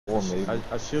4 maybe.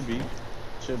 I should be.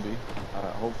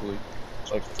 Hopefully.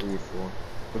 It's like 3 or 4.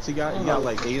 What's he got? He got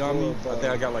like 8 on me. I think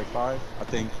I got like 5. I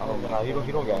think. I don't know. Nah, he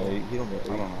don't got 8. He don't got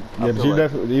 8. I don't know. Yeah, but you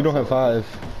definitely you don't have 5.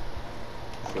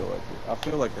 I feel like it. I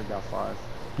feel like I got 5.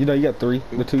 You know, you got 3.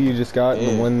 The 2 you just got,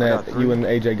 Yeah, the one I that got 3. you and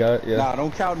AJ got. Yeah. Nah,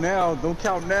 don't count now. Don't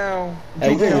count now.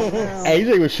 Don't count now.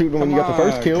 AJ was shooting when Come you got the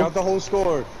first on, kill. Count the whole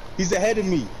score. He's ahead of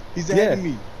me. He's ahead of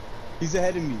me. He's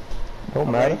ahead of me. Don't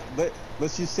All matter. right?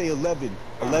 Let's just say 11.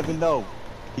 11-0.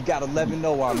 He got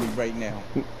 11-0 on me right now.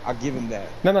 I'll give him that.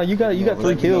 No, you got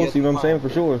 3 kills. You know what I'm saying, for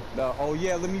sure. No, oh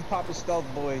yeah, let me pop a stealth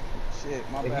boy. Shit,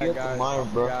 my bad, guys. Mine,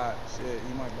 bro. God, shit,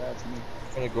 he might bad to me.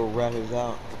 I'm gonna go rat his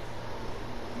out.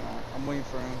 Nah, I'm waiting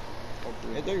for him.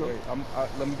 Hopefully. Yeah, there you go.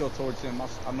 Let me go towards him.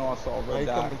 I know I saw a red He's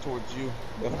dot. coming towards you.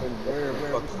 Where?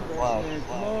 Come on.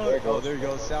 Oh, there you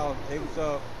go, Sal. Hey, what's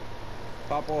up?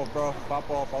 Pop off, bro. Pop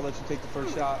off. I'll let you take the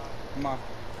first shot. Come on.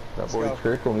 That boy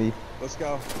trickle me. Let's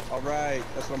go. All right.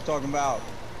 That's what I'm talking about.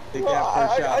 Take Well, that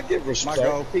first shot. I give respect. My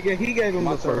go. He gave him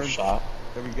My the turn. first shot.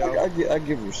 There we go. I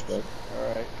give respect. All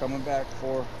right. Coming back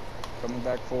 4. Coming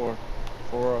back 4.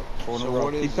 4 in a So row.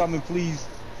 what is Keep it? coming, please.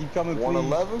 Keep coming, please.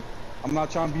 111? I'm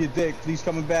not trying to be a dick. Please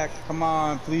coming back. Come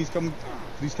on. Please come.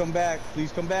 Please come back.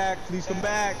 Please come back. Please come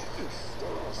back.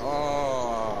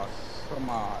 Oh, come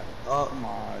on. Come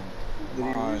on. Did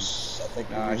he Come on. lose? I think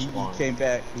Nah, he he came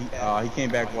back. He came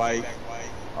back white.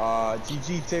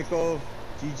 GG Tickle.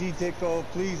 GG Tickle.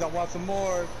 Please, I want some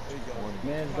more. There you go.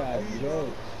 Man's got a joke.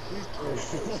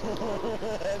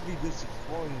 That'd be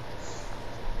disappointing.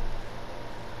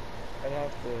 I'd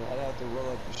have to roll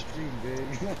out the stream, baby.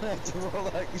 I'd have to roll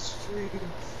out the stream. Did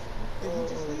he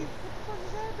just leave? What the fuck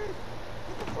is happening?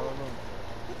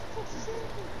 What the fuck is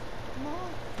happening? Come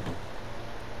on.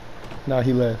 Nah,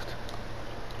 he left.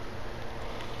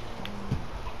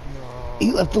 No.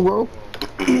 He left the world.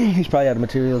 He's probably out of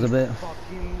materials a bit.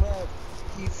 Fucking left.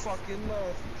 He fucking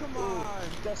left. Come on.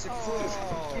 That's a clip.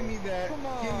 Give me that. Come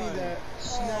Give me on. that.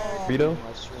 Snag. Vito?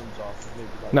 My stream's off. Maybe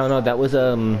like No, that was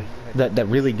that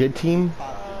really good team.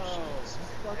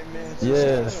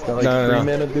 Yeah, the like No. 3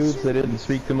 mana dudes that didn't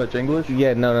speak too much English.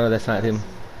 Yeah, no, that's not him.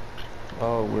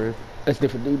 Oh, weird. That's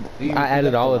different, dude. I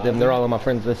added all of them. They're all on my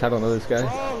friends list. I don't know this guy.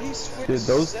 Oh, he switched Dude,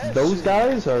 those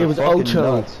guys are It was fucking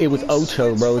Ocho. nuts. It was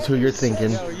Ocho, bro. Is who you're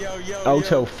thinking.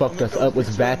 Ocho fucked us up.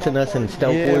 Was batting us in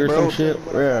stealth boy or some shit.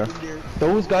 Yeah.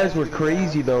 Those guys were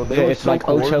crazy though. They Yeah, were it's so like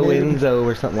Ocho coordinated. Enzo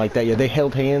or something like that. Yeah, they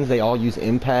held hands. They all use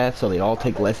empath, so they all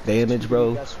take less damage,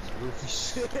 bro. That's goofy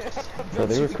shit. Bro,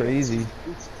 they were crazy.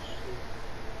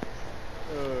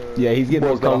 Yeah, he's getting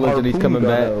Boy's those got a colas and he's harpoon coming gun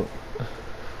back. out.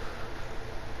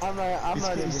 I'm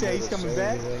not He even said he's gonna coming say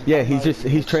back? anything. Yeah,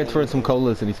 he's transferring some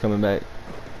colas and he's coming back.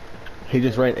 He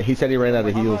said he ran out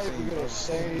of I'm heals. not even gonna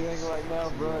say anything right now,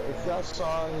 bro. If y'all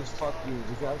saw his fucking,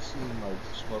 if y'all seen like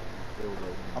smoking field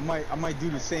right now. I might do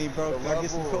the same, bro. Can I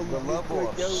get some cola The real level quick,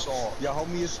 of yo? salt. Y'all hold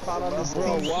me a spot on this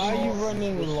Bro, team. why are you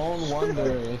running Lone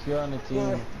Wonder if you're on a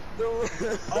team?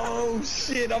 Oh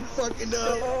shit, I'm fucking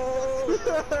up.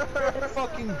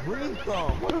 Fucking green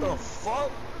thumb. What the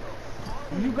fuck?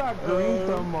 You got green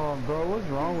thumb on, bro. What's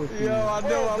wrong with you? Yo, I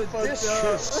know I'm The fucked up.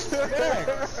 This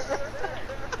man's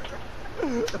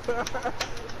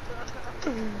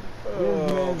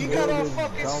You got build a is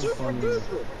fucking dumb super funny.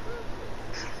 duper.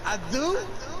 I do?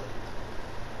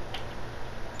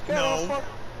 No.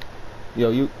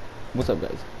 Yo, what's up,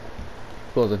 guys?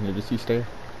 Who else in here? Just you stare.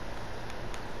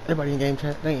 Everybody in game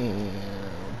chat. Damn.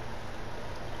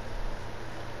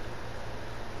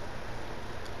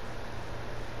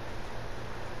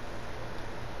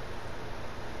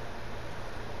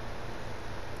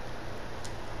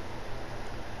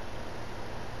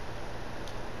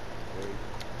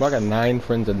 Bro, I got 9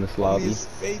 friends in this lobby. His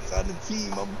face on the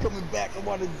team. I'm coming back. I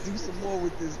want to do some more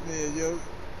with this man, yo.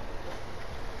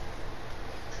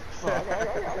 I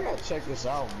gotta check this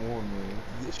out more, man.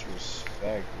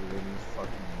 Disrespect within this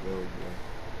fucking build, man.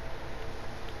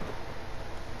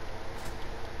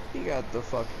 He got the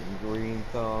fucking green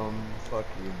thumb,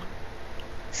 fucking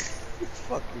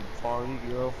fucking party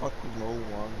girl, fucking low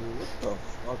wander. What the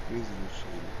fuck is this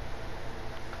shit?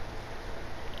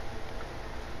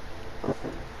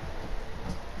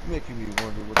 Making me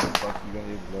wonder what the fuck you got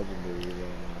his legendary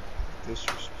right now.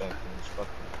 Disrespect in this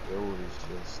fucking build is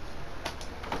just.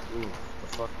 Ooh, the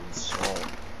fucking salt.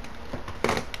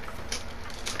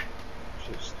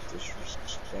 Just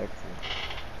disrespectful.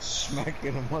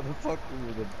 Smacking a motherfucker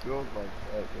with a build like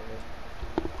that, man.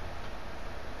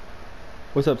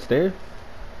 What's upstairs?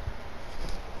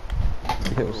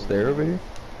 Yo, stare over here.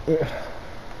 You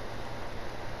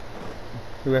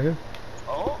right here?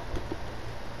 Oh?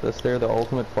 That's there the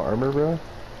ultimate farmer, bro.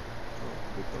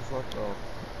 Get the fuck off.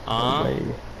 Way.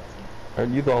 Are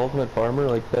you the ultimate farmer,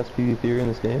 like best PvPer in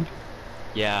this game?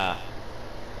 Yeah,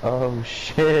 Oh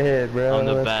shit, bro. I'm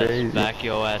the That's best. crazy. Back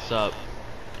your ass up.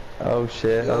 Oh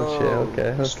shit, oh shit,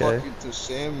 okay, It's okay. fucking to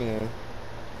Sandman.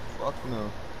 Fuck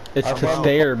no. It's I to found-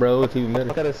 stare, bro. It's even I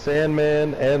better. got a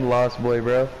Sandman and Lost Boy,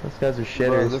 bro. Those guys are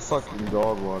Bro, they're shitters. fucking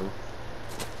dog water.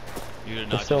 You did They're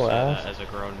not just so say ass. that as a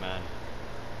grown man.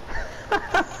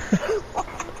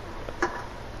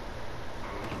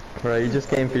 Bro, you just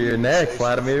came for your neck,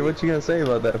 Vladimir. What you gonna say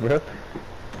about that, bro?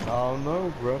 I don't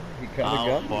know, bro. He kinda got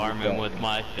I'll me farm with him that. with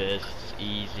my fists,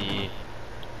 easy.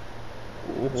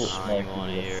 Ooh, I don't smack even you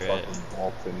wanna with a hear it. fucking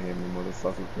ball pin in the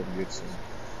motherfucker couldn't get some.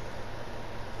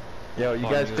 Yo, you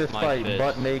Farm guys with fist my fight, fist.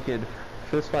 butt naked.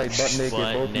 Fist fight, butt naked,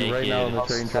 Butt both of you right now on the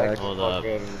naked. train tracks. Hold Fuck up. out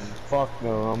of him. Fuck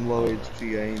no, I'm low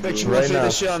HP. I ain't Bitch, you doing Right wanna say now.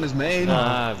 this shit on his main?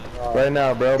 Nah, Right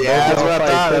now, bro. Yeah, Both that's y'all what I fight,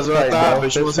 thought. That's fist what I fight, thought. bro.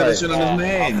 Bitch, you wanna Fist say this fight. shit on his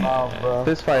main? bro.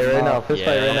 Fist fight right now, fist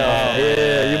fight right now. Yeah.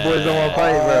 Yeah, you boys don't want to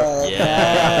fight, bro.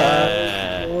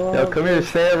 yeah. Yo, come here,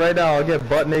 stand right now. I'll get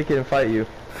butt naked and fight you.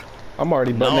 I'm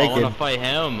already No, butt I naked. wanna fight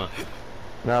him.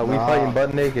 Nah, we Nah. fighting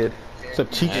butt naked. What's up,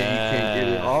 Cheech? You can't get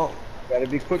it. Yeah. Oh, gotta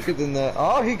be quicker than that.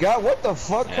 Oh, he got what the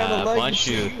fuck kind Yeah, of leg punch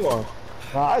shit you. are?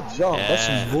 Nah, I jumped. That's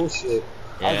Yeah. some bullshit.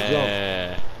 I jumped.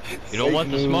 Yeah. You don't Fake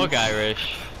want the moves. smoke,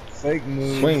 Irish. Fake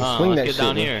move. Swing. Let's that get shit,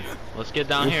 down bro. here. Let's get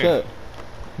down What's here. up?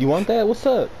 You want that? What's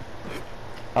up?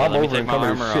 Yeah, I'm let me over take and my come here,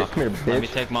 armor shit. off. Come here, Let me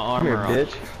bitch. take my Come armor here, off.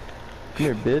 bitch. Come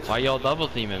here, bitch. Why y'all double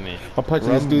teaming me? I'm punching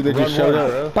this dude that just showed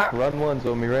ones, up. bro. Pop. Run ones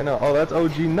on me right now. Oh, that's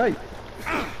OG Knight.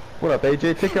 What up,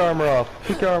 AJ? Take your armor off.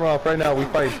 Take your armor off right now. We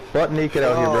fight butt naked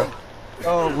out here, bro.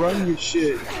 Oh, run your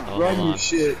shit. Hold Run on. your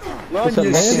shit. Run What's up,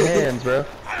 your man? Fucking shit. hands, bro.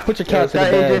 Put your Yo, cat this to the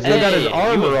guy AJ bag. still got his Hey,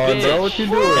 armor you a on, bro. bitch. What you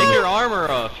doing? Take your armor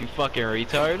off, you fucking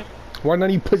retard. Why none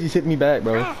of you pussies hit me back,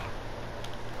 bro?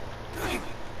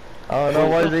 I don't know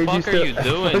why What the AJ fuck still. are you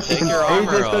doing? Take your AJ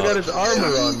armor still got off. his armor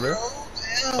on, bro.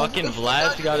 Fucking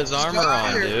Vlad's got his armor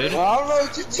on, dude. I don't know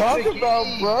what you're talking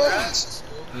about, bro.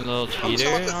 You little cheater.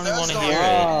 I don't even want to hear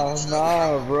it.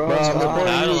 Nah, bro. Bro, I'm Nah.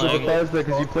 reporting you to Battling. Bethesda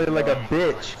because you played like a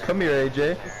bitch. Come here,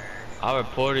 AJ. I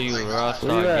reported you to Where you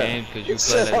Rockstar at? Games because you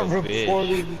Said played like I'm a bitch.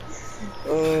 reporting.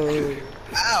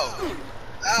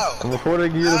 I'm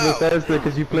reporting you to Bethesda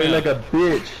because you played Yeah. like a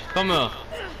bitch. Come here.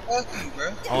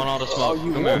 I want all the smoke. Come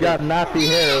You here. got nappy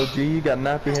hair, OG. You got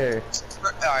nappy hair.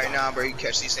 Alright, nah, bro, you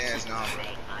catch these hands, nah, bro.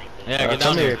 Yeah, get Come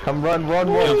down here. here. Come run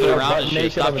Jumping bro. around Butt and shit.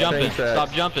 naked Stop on the train jumping. tracks.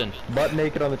 Stop jumping. Butt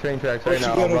naked on the train tracks right What now.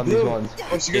 you I'll gonna run do? these ones.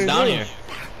 What you Get gonna down do?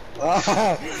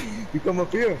 here. You come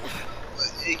up here.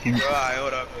 Hey, bro, alright,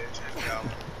 hold up, bitch.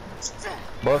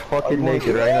 Butt fucking wanna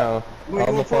naked do right that? now. You On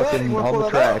the wanna pull that? fucking, You wanna on pull the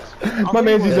that out? tracks. My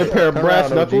man's using a pair of Turn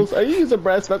brass around, OG. knuckles. Are you using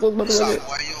brass knuckles, Stop, motherfucker?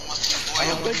 why you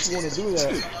don't want You wanna do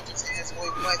that?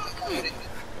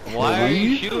 Why are you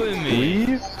Leave? shooting me?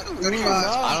 Leave?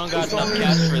 I don't got enough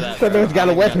cash for that. That man's bro. got a I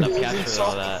don't weapon. enough cash for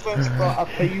all that. I'll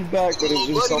pay you back, but it's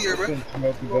in self-defense. You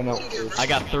have to gun out first. I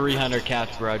got 300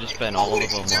 cash, bro. I just spent all of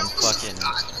them on fucking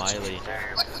Smiley.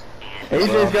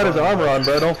 AJ's got his armor on,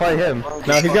 bro. Don't fight him.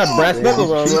 No, he's got brass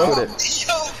knuckles on, Shoot bro. with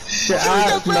it. Your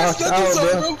ass knocked out,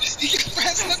 bro. You got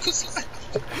brass knuckles on.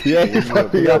 Yeah, he's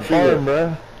fucking You got up here. farm,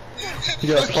 bro. You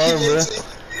got farm, bro.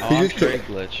 Oh, I'm straight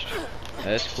glitched.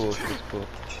 That's cool. That's cool.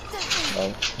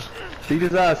 Beat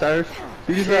his ass, Irish.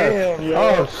 Beat his ass. Damn, yo.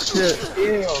 Oh, shit.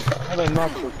 Damn, I done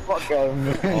knocked the fuck out of him,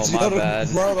 man. Oh, my Got him bad.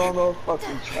 Blood on those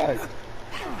fucking tracks.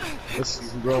 Let's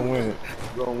see, we're gonna win it.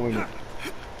 We're gonna win it.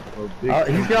 Oh,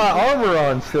 big He's got armor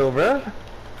on still, bro.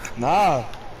 Nah.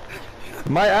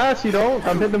 My ass, you don't.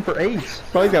 I'm hitting him for 8s.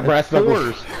 Bro, he's got brass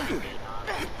knuckles. 4s.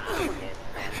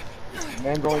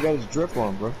 Man only got his drip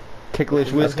on, bro. Ticklish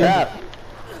That's whiskey. cap.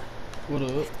 What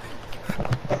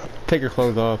up? Take your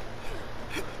clothes off.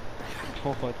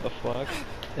 Oh, what the fuck?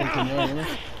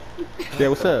 Yeah,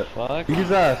 what's up? Fuck? Beat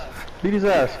his ass. Beat his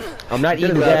ass. I'm not Get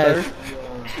eating his his ass, ass.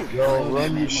 Irish. Yo,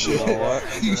 run your shit.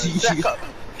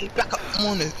 Back up, I'm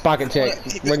on it. Pocket check.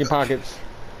 Run your pockets.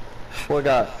 What I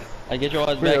got? I get your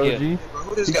ass Here, back here. OG. Bro,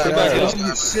 who this guy? Come back bro?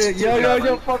 up. Shit,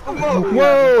 yo, fuck him up.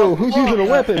 Whoa! Who's using a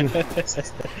weapon?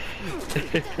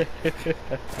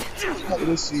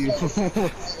 Let's see.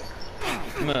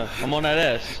 Come on, I'm on that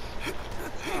ass.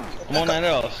 I'm on that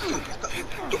ass.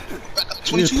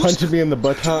 You just punching me in the I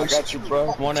buttocks. got you,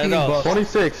 bro. I'm on that ass.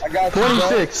 26. I got you, bro.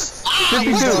 26.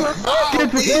 52.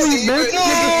 Get to sleep, bitch. Get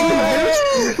to sleep,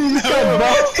 bitch. You just got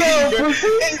boxed out, pussy.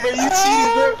 Hey, bro, you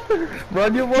cheated, bro.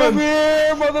 Run your Come one.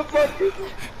 here, motherfucker.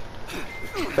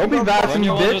 Don't be Run vaxxing,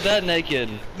 your ones with bitch. that naked.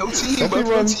 No team, Don't bro. be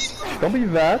No run. team. Don't be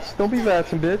vaxxed. Don't be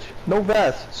vaxxing, bitch. No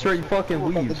vax. Straight fucking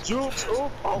Oh, got the weaves. jukes.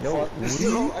 Oh, oh Yo, fuck.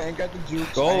 weave? I ain't got the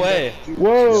jukes. Go I ain't got away. the jukes. I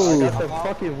Whoa. got the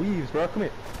fucking weaves, bro. Come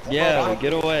here. Yeah,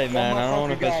 get away, man. I don't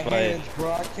want to Motherfucker fist got fight. hands,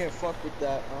 bro. I can't fuck with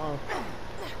that.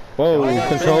 Whoa. I got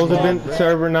Controls big have been balls,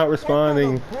 server not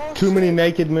responding. Too many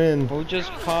naked men. Who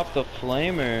just popped a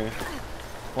flamer?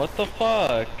 What the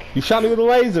fuck? You shot me with a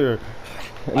laser.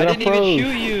 And I then didn't even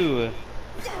froze. shoot you.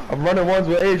 I'm running ones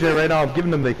with AJ right now. I'm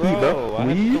giving them the heat, Bro, bro. I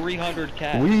have Weave? 300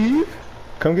 cats. Weave?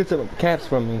 Come get some caps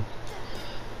from me.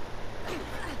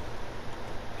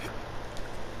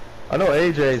 I know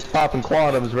AJ's popping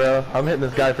quantums, bro. I'm hitting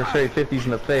this guy for straight 50s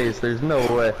in the face. There's no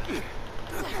way.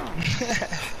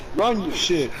 Run your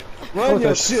shit. Run Oh, your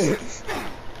that's- shit.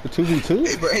 The 2v2?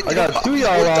 Hey, bro, hey, I got 2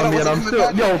 y'all on me and I'm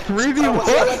still. Yo,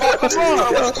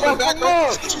 3v1? Coming back, bro.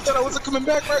 You thought I wasn't coming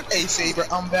back, bro? Hey, Saber,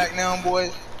 I'm back now,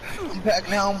 boy. I'm back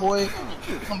now, boy.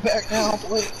 I'm back now,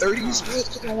 boy. 30s, good.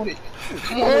 Come on with it.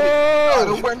 Come on with it. Oh,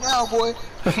 don't run now, boy.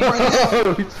 Don't run now.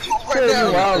 Don't run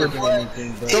now, boy.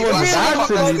 Someone's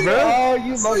vaxxing me, bro. Oh,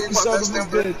 you So you lucky son fucked of a us,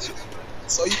 bro. bitch.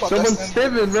 So you fucked Someone's us,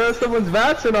 then, stimming, bro. Someone's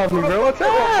vaxxing on me, bro. What's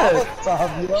that?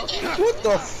 What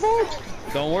the fuck?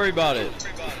 Don't worry about it.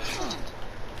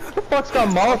 What the fuck's got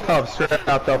Molotov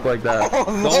strapped up like that?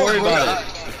 Don't worry about it.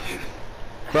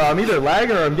 Bro, I'm either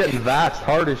lagging or I'm getting vaxxed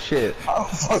hard as shit. I don't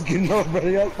fucking know, bro.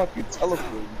 Y'all fucking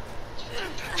teleport.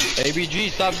 ABG,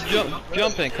 stop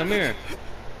jumping. Come here.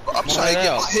 I'm trying to get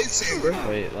out. my hits in, bro.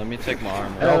 Wait, let me take my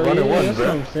armor. Hell, off. running ones, that's what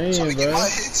bro. I'm saying, Trying to get bro. my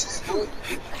hits in, boy.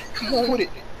 Come on with it.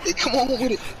 Hey, come on with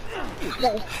it. Come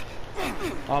on.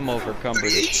 I'm overcumbered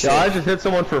as Yo, shit. I just hit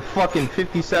someone for fucking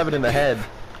 57 in the head.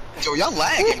 Yo, y'all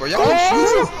lagging, bro. Y'all on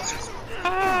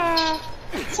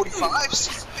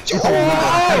 45s. Yo, I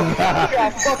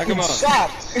got fucking Come on.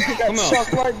 shot. I got Come on.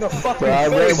 shot right in the fucking Bro, I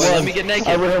face. ran Wait, let ones. me get naked.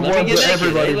 I ran Let me ones get with naked.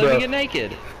 everybody, Hey, let bro. me get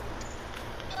naked.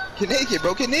 get naked,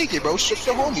 bro. Get naked, bro. Strip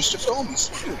the homies. Strip the homies.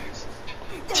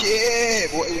 Yeah,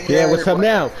 boy. Yeah, what's up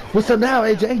now? What's up now,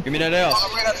 AJ? Give me that L.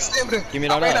 I ran out of stamina. Give me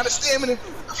I that ran L. out of stamina. I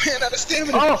ran out of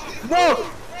stamina. Oh, no.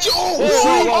 Yo,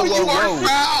 whoa, you whoa, are whoa.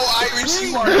 foul, Irish.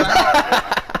 You are foul.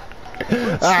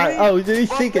 Alright, oh, he's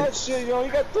Fuck thinking. that shit, yo.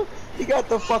 He got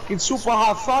the fucking super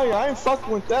hot fire. I ain't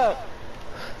fucking with that.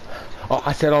 Oh,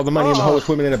 I said all the money in the hole is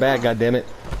swimming in a bag, goddammit.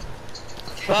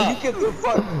 You get the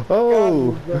fuck.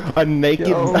 Oh, a naked,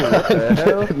 Yo, what the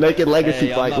hell? naked legacy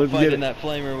Hey, I'm fight. not Let's get fighting it. that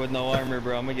flamer with no armor,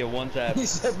 bro. I'm gonna get one tap. He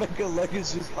said make a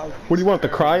legacy fight. What do you want, the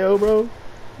cryo, bro?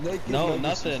 Naked No, legacy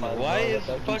nothing. fight, Why bro. is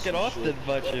That'd be fucking some Austin shit.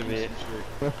 punching me?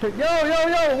 Yo,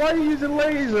 why are you using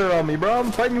laser on me, bro?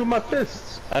 I'm fighting you with my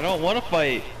fists. I don't want to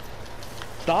fight.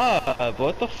 Stop.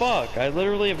 What the fuck? I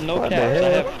literally have no What the caps. I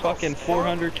hell? have fucking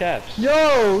 400 caps.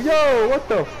 Yo, what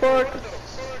the fuck?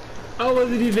 I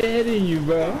wasn't even hitting you,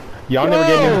 bro. Y'all never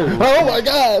get me. Oh my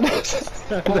god!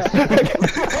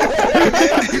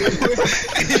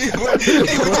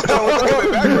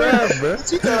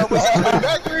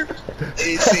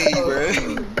 Hey, see, bro.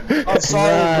 I'm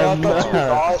sorry, Nah, bro. I thought you was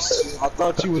nah. Austin. I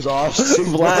thought you was Austin.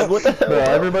 Vlad, what the Bro, hell?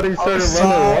 everybody started I'm running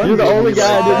sorry. ones You're the with only me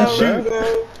guy I like didn't that, shoot.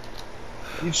 bro.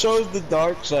 You chose the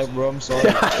dark side, bro. I'm sorry.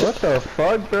 bro. What the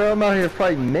fuck, bro? I'm out here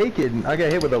fighting naked. I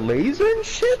got hit with a laser and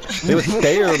shit? It was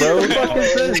stare, bro. Fucking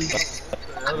thing.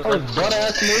 I was butt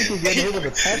ass naked getting hit with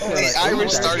a Tesla. Hey, and I ate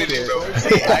Irish that started shit. it, bro.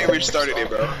 Hey, Irish started it,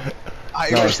 bro.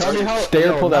 Irish Tell me started how.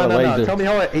 Stare pulled out a laser. Tell me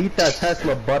how I ate that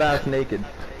Tesla butt ass naked.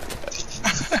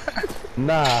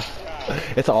 Nah,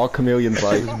 It's all chameleon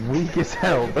fight. weak as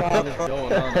hell, bro.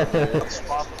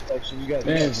 Spot protection. You got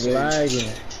Man, it's lagging.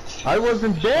 I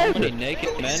wasn't So many dead.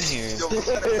 naked men here. No,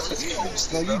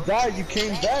 you died. You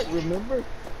came back. Remember?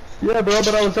 Yeah, bro,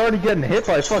 but I was already getting hit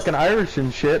by fucking Irish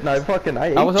and shit, and I ate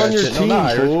I was that on your shit. team, No, not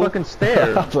Irish, fool. fucking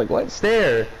stare. I was like, what?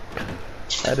 Stare.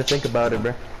 I had to think about it,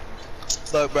 bro.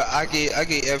 Look, bro, I gave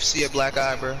FC a black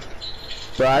eye, bro.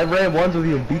 Bro, I ran ones with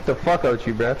you and beat the fuck out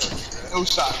you, bro. No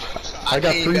shot, bro. I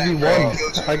got came back, bro, and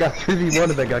killed 3v1. you. I got 3v1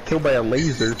 and I got killed by a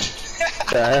laser.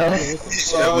 The hell?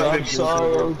 Sorry, I'm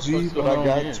sorry, OG, but I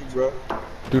got you, bro.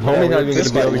 Dude, homie's not even gonna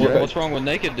be able to get What's back. wrong with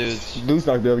naked dudes? Dude's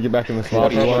not gonna be able to get back in the slot.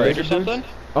 What, are you You want straight or naked dudes? something?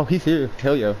 Oh, he's here.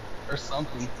 Hell yeah. Or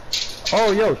something.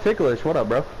 Oh, yo, Ticklish, what up,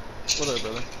 bro? What up,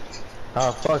 brother?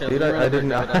 Oh, fuck, Yeah, dude, we I ran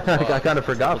didn't, over there. I kind of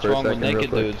forgot What's for a wrong with second, real naked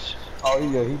quick. dudes? Oh,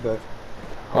 yeah, he back.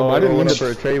 Oh, I didn't mean up to.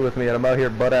 for a trade with me, and I'm out here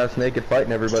butt-ass naked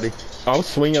fighting everybody. I was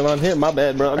swinging on him. My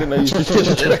bad, bro. I didn't know you was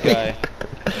This guy.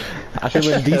 I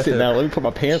feeling decent now. Let me put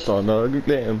my pants on, dog.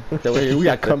 Damn. We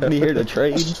got company here to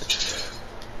trade.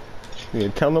 You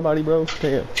didn't tell nobody, bro?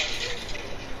 Damn.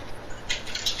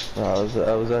 I was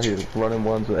out here running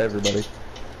ones with everybody.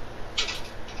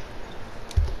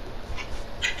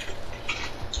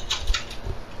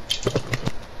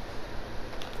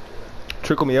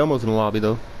 Trickle Me Elmo's in the lobby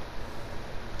though.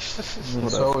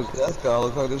 So is that guy.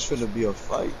 Look like this finna be a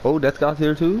fight. Oh, Death God's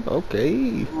here too?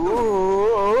 Okay.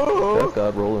 That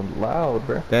God rolling loud,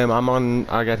 bro. Damn,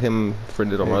 I got him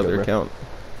friended on my There you other go, bro. account.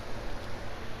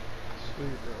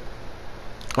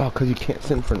 Oh, cause you can't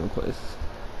send friend requests.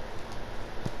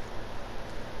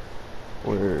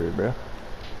 Word, bro.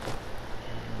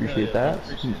 Appreciate that.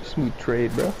 Smooth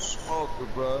trade, bro. Smoker,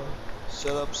 bro.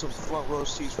 Set up some front row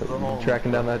seats for the You home.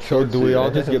 tracking down that So short do we suit, all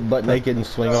eh? just get butt naked and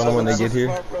swing on them when they get here?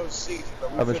 Front row seats, bro.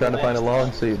 I've been trying to find a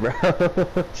long suit, bro.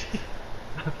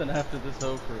 I've been after this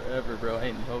hoe forever, bro.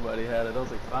 Ain't nobody had it. I was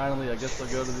like, finally, I guess I'll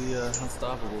go to the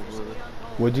Unstoppables with it.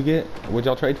 What'd you get? What'd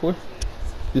y'all trade for?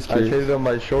 Just I curious. traded on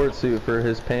my short suit for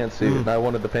his pantsuit, and I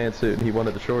wanted the pantsuit, and he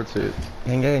wanted the short suit.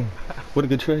 Gang gang. What a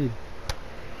good trade.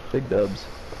 Big dubs.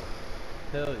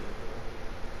 Hell yeah, bro.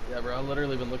 Yeah, bro, I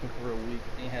literally been looking for a week,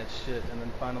 ain't had shit, and then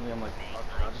finally I'm like, fuck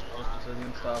it, I'll just post it to the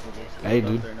Unstoppables. Hey, It's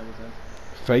up dude. there and everything.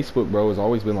 Facebook, bro, has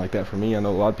always been like that for me. I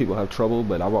know a lot of people have trouble,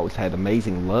 but I've always had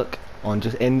amazing luck on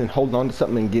just and then holding on to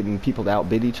something and getting people to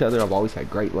outbid each other. I've always had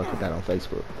great luck with that on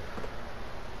Facebook.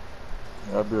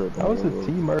 I'll be right back. How is the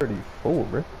team already full,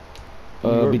 bro?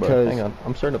 Because Hang on,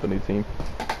 I'm starting up a new team.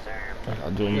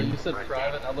 I'll join Yeah, you. you said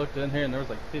private, and I looked in here and there was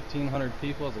like 1,500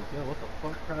 people. I was like, yo, what the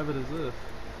fuck private is this?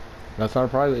 That's not a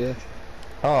private, yeah.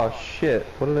 Oh shit!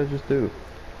 What did I just do?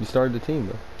 You started the team,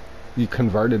 though. You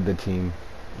converted the team.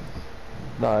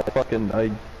 Nah,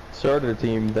 I started a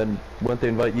team, then went to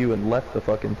invite you and left the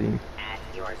fucking team. At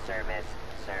your service,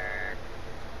 sir.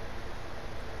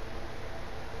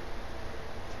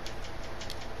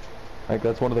 Like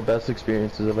that's one of the best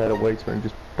experiences I've had at White Spring.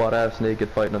 Just butt ass naked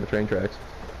fighting on the train tracks.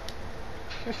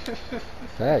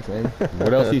 Facts, man.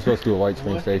 What else are you supposed to do at White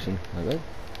Spring Station? Like, what?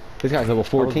 This guy's level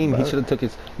 14. He should have took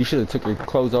his. You should have took your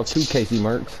clothes off too, Casey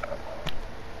Merckx.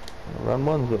 Run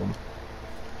ones with them.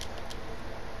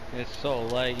 It's so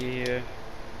laggy here.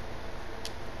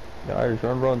 The Irish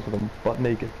run runs with them butt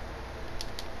naked.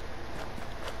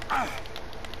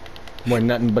 Wearing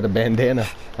nothing but a bandana.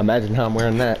 Imagine how I'm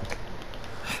wearing that.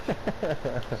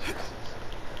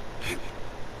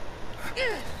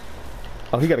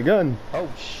 Oh, he got a gun. Oh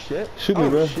shit! Shoot me,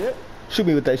 bro. Shit! Shoot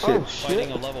me with that shit. Oh Fighting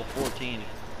shit! a level 14.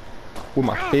 With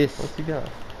my fist. What's he got?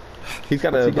 He's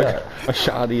got What's a he like got? a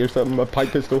shoddy or something, a pipe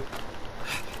pistol.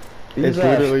 Beat It's his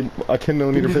ass. literally a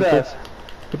 10mm Beat his pistol.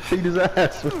 ass. Beat his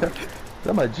ass. Is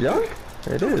that my junk?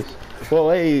 It is. Well,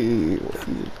 hey, I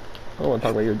don't want to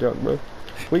talk about your junk, bro.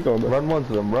 Where you going, bro? Run ones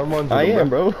with him. Run ones with I him. am,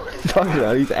 bro. What are you talking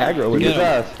about? He's aggro with Beat his me.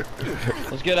 ass.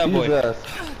 Let's get that Beat boy. his ass.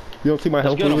 You don't see my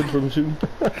health get him. moving from shooting?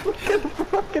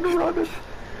 Fucking running.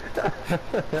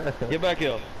 Get back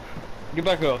here. Get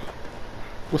back here.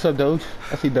 What's up, Doge?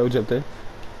 I see Doge up there.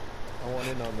 I want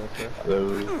in on this,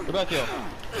 sir. Get back here.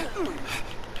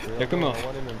 Yeah, come on. I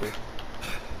want in on this.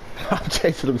 I'm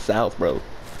chasing him south, bro.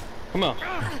 Come on.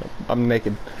 I'm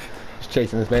naked. Just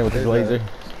chasing this man with his There's laser.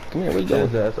 Come here, where you Get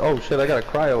his going? ass. Oh shit! I got a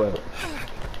cryo out.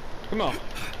 Come on.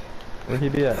 Where he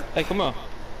be at? Hey, come on.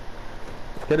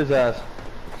 Get his ass.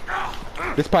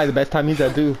 This is probably the best time he's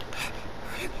at, too.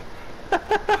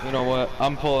 You know what?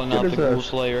 I'm pulling out Get the his ass. Ghoul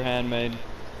Slayer handmade.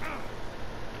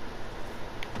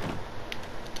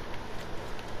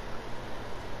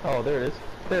 Oh, there it is.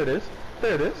 There it is.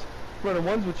 There it is. Running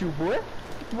ones with you, boy.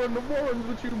 Running the ones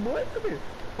with you, boy. Come here.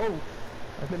 Oh,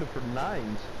 I'm in it for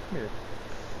nines. Come here.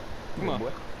 Come here, on.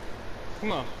 boy.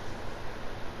 Come on.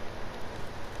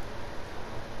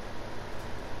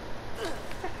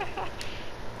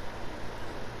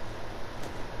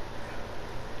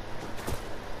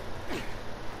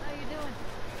 How you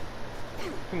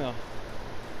doing? Come on.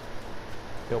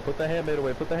 Yo, put the handmaid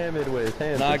away. Put the handmaid away. His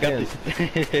hands. Nah, I his got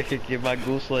hands. the. Get my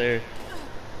Ghoul Slayer.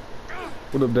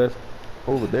 What up, Death?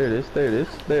 Oh, there it is. There it is.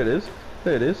 There it is.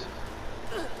 There it is.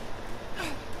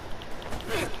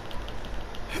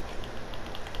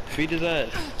 Beat his ass.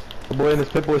 The boy and his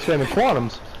pit boy spamming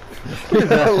quantums.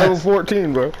 Level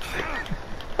 14, bro.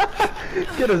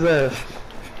 Get his ass.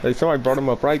 Hey, somebody brought him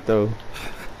up right, though.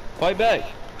 Fight back.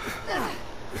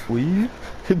 Weave.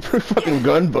 He pretty fucking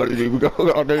gun buddy, dude.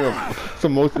 Oh, damn. So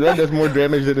most of that does more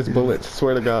damage than his bullets,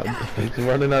 swear to God. He's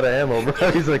running out of ammo,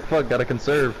 bro. He's like, fuck, gotta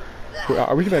conserve.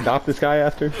 Are we gonna adopt this guy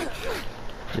after?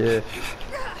 Yeah.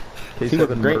 He was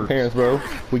K7 great mercs. parents, bro.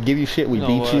 We give you shit, we You know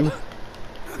beat what? you.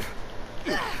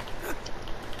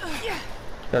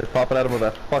 Guy's popping at him with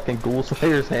a fucking Ghoul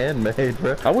Slayer's handmade,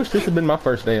 bro. I wish this had been my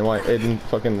first day in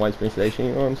fucking White Spring Station,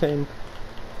 you know what I'm saying?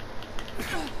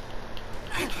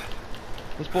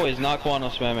 This boy is not quantum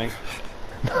spamming.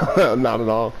 Not at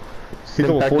all. He's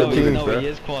level Impact No, 14. even though bro. he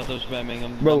is quantum spamming,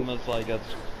 I'm Bro. almost like that's.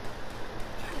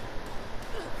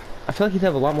 I feel like he'd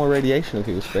have a lot more radiation if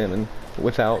he was spamming.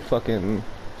 without fucking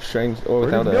strange or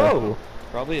Where'd without he a. go?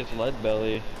 Probably it's lead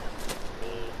belly.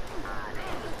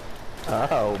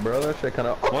 Ow, bro, that shit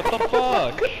kinda. What the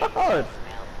fuck? God.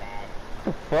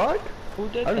 The fuck? Who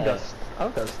did I don't that?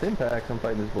 got stim packs. I'm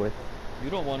fighting this boy. You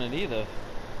don't want it either.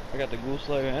 I got the Ghoul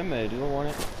Slayer handmade. You don't want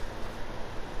it?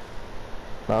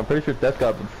 Nah, I'm pretty sure Death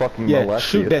God would fucking Yeah, molest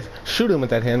shoot you. that. Shoot him with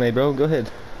that handmade, bro. Go ahead.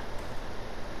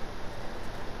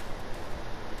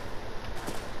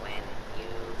 When you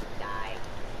die,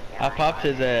 I popped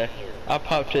his ass. I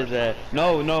popped his ass.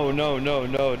 No, no, no, no,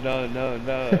 no, no, no,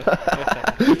 no.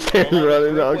 Stay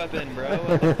running, dog. Weapon, bro.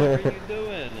 What the fuck are you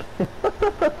doing?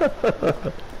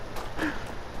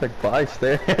 Like, bye,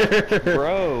 stare.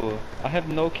 Bro, I have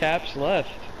no caps left.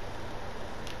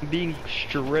 I'm being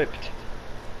stripped.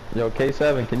 Yo,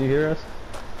 K7, can you hear us?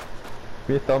 Give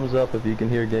me a thumbs up if you can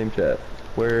hear game chat.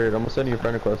 Word, I'm gonna send you a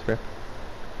friend request, bro.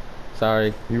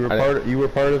 Sorry. You were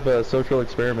part of a social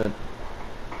experiment.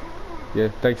 Yeah,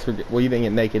 thanks for. Well, you didn't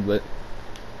get naked, but.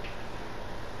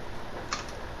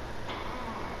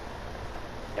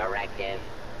 directive,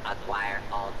 acquire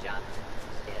all jumps.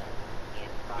 Still in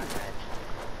progress.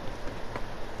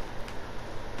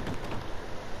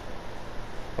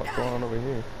 What's going on over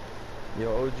here?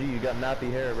 Yo, OG, you got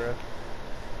nappy hair, bro.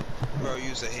 Bro,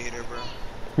 you's a hater, bro.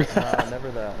 Nah,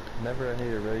 never that. Never a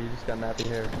hater, bro. You just got nappy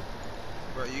hair.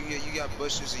 Bro, you got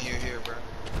bushes in your hair, bro.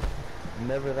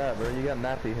 Never that, bro. You got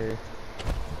nappy hair.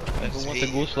 Who wants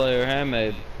the Ghoul Slayer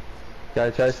handmade? Guy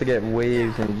tries to get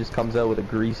waves and he just comes out with a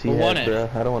greasy Who won head, it? bro.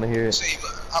 I don't want to hear it. Say,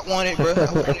 I want it, bro.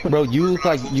 I want it. Bro, you look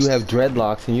like you have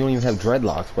dreadlocks and you don't even have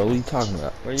dreadlocks, bro. What are you talking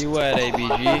about? Where you at,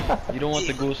 ABG? You don't want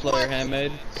the Ghoul Slayer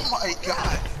handmade? Oh my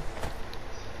god.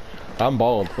 I'm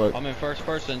bald, but. I'm in first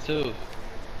person too.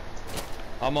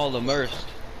 I'm all immersed.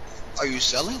 Are you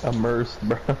selling? Immersed,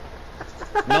 bro.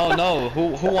 No, no. Who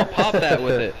want pop that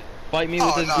with it? Fight me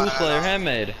with Oh, this no, Ghoul no, Slayer no.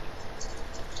 handmade.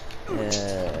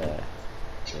 Yeah.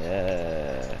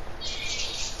 Yeah.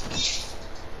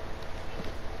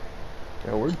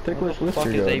 Yo, where'd Ticklish What the fuck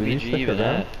Lister is go? Did he ABG stick even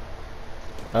around?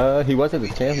 at? He was at the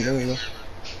camp. There we go.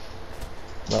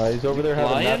 Nah, he's over there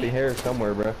having Flying? nappy hair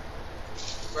somewhere, bro.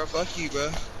 Bro, fuck you, bro.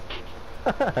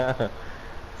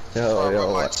 Yo, Bro, yo,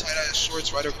 my what? tight ass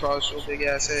shorts right across your big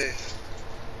ass head.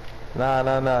 Nah,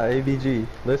 ABG.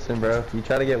 Listen, bro. You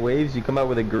try to get waves, you come out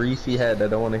with a greasy head. I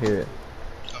don't want to hear it.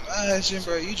 Imagine,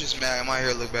 bro, you just mad my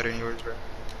hair look better than yours, bro.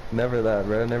 Never that,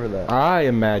 bro. Never that. I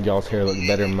am mad y'all's hair looks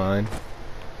better than mine.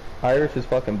 Irish is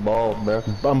fucking bald, bro.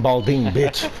 I'm balding,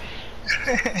 bitch.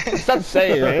 Stop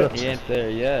saying, man. He ain't there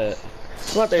yet.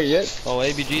 It's not there yet. Oh,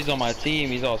 ABG's on my team.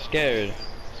 He's all scared.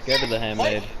 Scared of the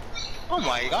handmade. Oh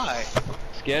my god.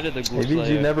 Scared of the Ghoul ABG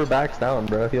Slayer. never backs down,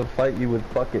 bro. He'll fight you with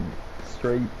fucking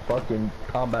straight fucking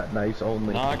combat knives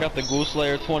only. Nah, I got the Ghoul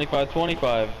Slayer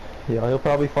 25-25. Yeah, he'll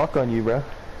probably fuck on you, bro.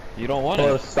 You don't want Pull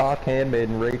out a it. stock handmade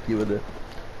and rape you with it.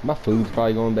 My food's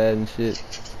probably going bad and shit.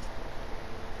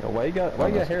 Yo, why you got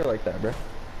hair like that, bro?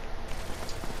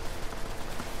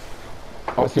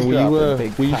 Austin, will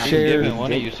you I'm share? giving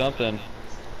one of you something.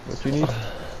 What you need?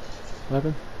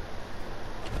 Weapon?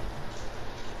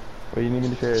 What do you need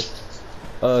me to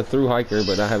share? Through hiker,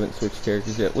 but I haven't switched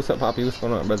characters yet. What's up, Poppy? What's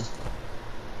going on, brother?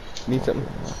 Need something?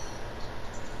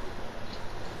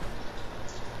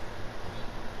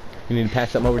 You need to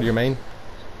pass something over to your main?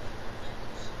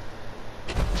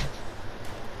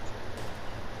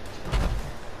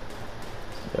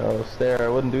 Yo, stare, I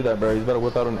wouldn't do that, bro. He's about to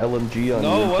whip out an LMG on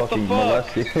No, you and what the fucking fuck?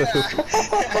 molest you.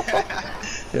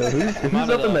 Yo, who's out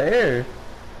up of in the the- air?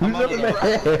 Who's out up of in the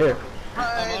the- air?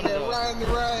 Ryan.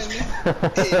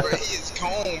 Hey, bro, he is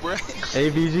gone, bro.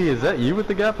 ABG, is that you with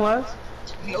the gap blast?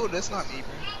 No, that's not me,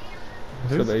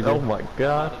 bro. So they do. Oh my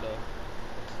god.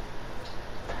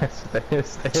 Stare Yo, in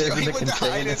he the went to hide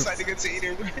container. inside the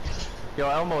container, bro. Yo,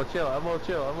 Elmo, chill. No. Elmo,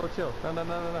 I chill. got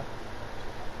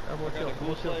the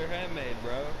Ghoul Slayer handmade,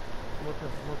 bro.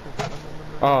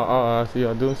 Oh, I see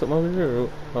y'all doing something over here.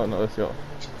 Oh no, that's y'all.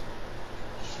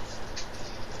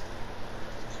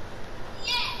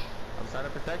 I'm trying to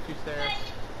protect you, Stare.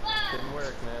 Didn't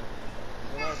work, man.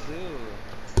 What I do?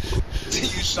 You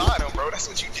shot him, bro. That's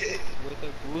what you did. With the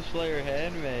Ghoul Slayer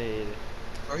handmade.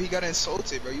 Bro, he got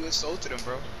insulted, bro. You insulted him,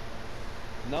 bro.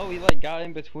 No, he like got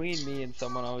in between me and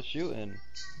someone I was shooting.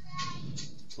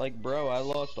 Like, bro, I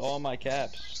lost all my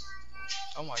caps.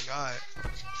 Oh my god.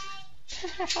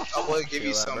 I would give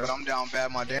you Feel that, some, bro. but I'm down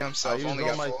bad my damn I self. used Only all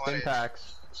got my 400. stim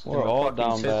packs. in We're a all fucking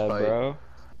down fist bad, fight. bro.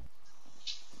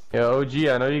 Yo, OG,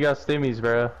 I know you got stimmies,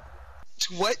 bro.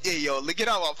 What? Yeah, yo, look, get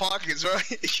out of my pockets, bro.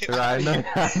 Get I out of know, here.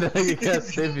 I know you got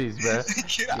stimmies, bro.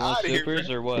 Get You want out of here, bro. supers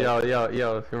or what?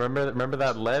 Yo, remember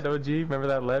that lead, OG? Remember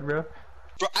that lead, bro?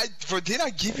 Bro, did I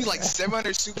give you like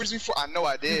 700 supers before? I know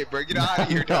I did, bro. Get out of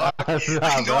here, dog. Nah,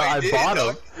 bro, I did, bought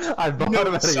dog. him. I bought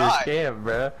him out of your camp,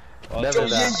 bro. Never So, yeah,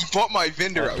 that. you bought my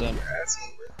vendor out. Awesome.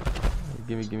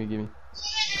 Gimme.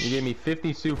 You gave me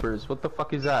 50 supers. What the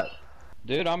fuck is that?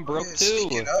 Dude, I'm broke Yeah, too.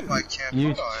 speaking of my camp,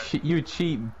 You hold on. you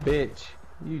cheap bitch.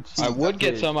 You cheap. I would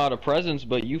get bitch. some out of presents,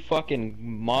 but you fucking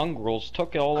mongrels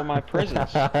took all of my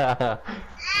presents.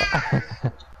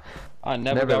 I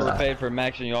never got that. repaid for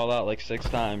maxing you all out like 6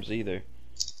 times either.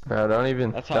 Bro, don't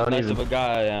even. That's how don't nice even. of a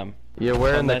guy I am. You're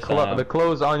wearing How nice I am. the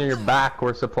clothes on your back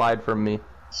were supplied from me.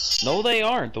 No, they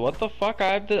aren't. What the fuck?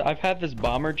 I've had this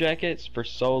bomber jacket for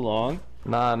so long.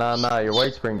 Nah. Your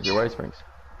White Springs. I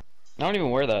don't even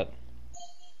wear that.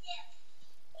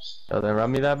 Oh, then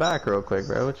run me that back real quick,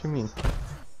 bro. What you mean?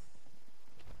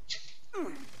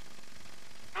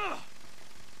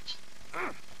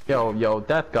 Yo,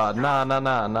 Death God.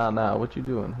 Nah. What you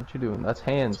doing? That's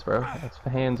hands, bro. That's for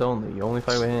hands only. You only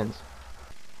fight with hands.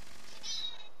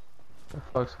 What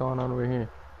the fuck's going on over here?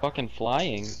 Fucking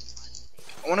flying.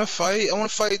 I wanna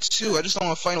fight too. I just don't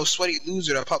wanna fight no sweaty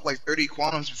loser that pop like 30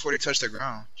 quantums before they touch the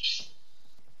ground.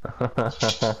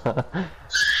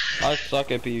 I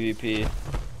suck at PvP.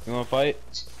 You wanna fight?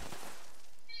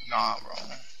 Nah, bro.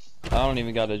 I don't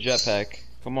even got a jetpack.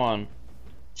 Come on.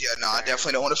 Yeah, nah, I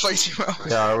definitely don't wanna fight you, bro.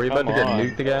 Yeah, are we about to get Come on.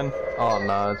 nuked again? Oh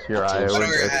no, it's your eye. I don't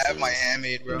even have my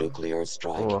handmade, bro. Nuclear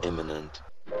strike imminent.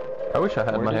 I wish I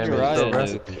had Where my did hand your eye still, bro.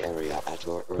 nuke? The area at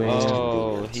your Please. earliest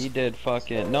Oh, convenience. he did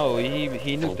fucking. No, he Thank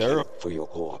nuked you for your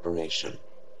cooperation.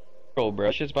 Earl,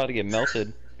 bro. Shit's about to get melted.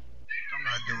 I'm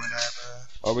not doing that,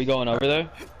 bro. Are we going over there?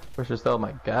 Wish I still had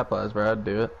my gap eyes, bro. I'd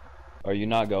do it. Are you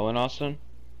not going, Austin?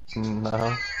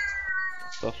 No.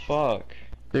 The fuck?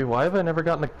 Dude, why have I never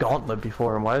gotten a gauntlet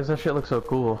before, and why does that shit look so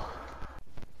cool?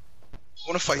 I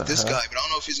wanna fight this guy, but I don't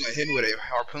know if he's gonna hit me with a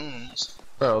harpoons.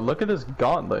 Bro, look at this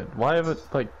gauntlet. Why have it,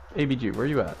 like, ABG, where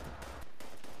you at?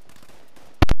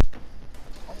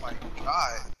 Oh my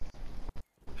god.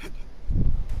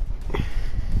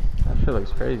 That shit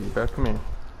looks crazy, bro. Come here.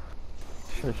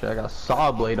 Oh shit, I got a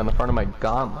saw blade on the front of my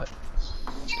gauntlet.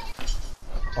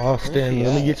 Austin,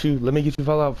 let me get you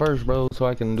Fallout first, bro, so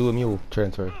I can do a mule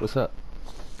transfer. What's up?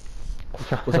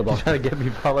 What's up, You Austin? trying to get me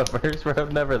follow first, bro?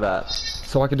 Never that.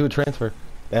 So I can do a transfer.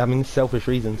 I mean, selfish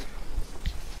reasons.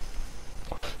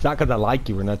 It's not because I like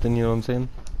you or nothing, you know what I'm saying?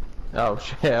 Oh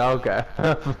shit, okay.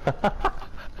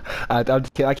 I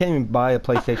can't even buy a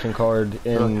PlayStation card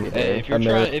in Hey, if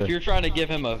you're trying to give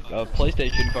him a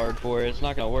PlayStation card for it, it's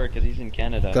not gonna work because he's in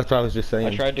Canada. That's what I was just saying.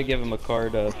 I tried to give him a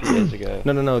card a few days ago.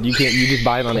 No, you can't. You just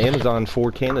buy it on Amazon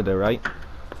for Canada, right?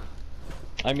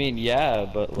 I mean, yeah,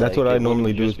 but like, That's what I it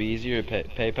normally wouldn't do. just be easier to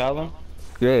PayPal him.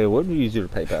 Yeah, it would be easier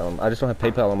to PayPal them. I just don't have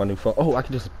PayPal on my new phone. Oh, I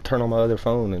can just turn on my other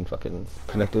phone and fucking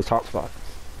connect to this hotspot.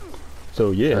 So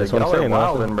yeah, that's what I'm saying.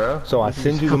 Wildin', bro. So I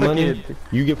send you the money, Fucking-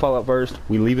 you get Fallout first,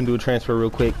 we leave and do a transfer real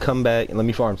quick, come back and let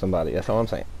me farm somebody. That's all I'm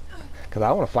saying. Cause I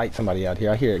want to fight somebody out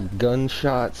here. I hear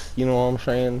gunshots, you know what I'm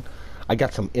saying? I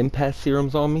got some empath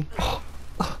serums on me.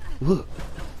 Look.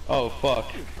 Oh fuck.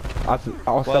 I've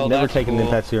Well, never that's taken cool.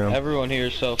 an empath serum. Everyone here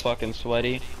is so fucking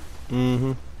sweaty.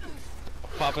 Mm-hmm.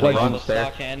 Popping Like, it on the upstairs.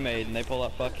 stock handmade and they pull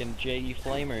out fucking JE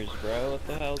flamers, bro. What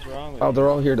the hell's wrong with Oh, you? they're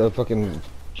all here to fucking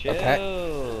Chill. attack.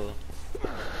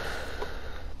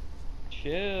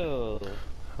 Chill.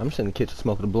 I'm just in the kitchen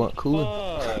smoking a blunt, cooling.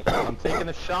 Fuck. I'm taking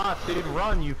a shot, dude.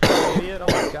 Run, you fucking idiot.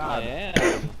 Oh my I god.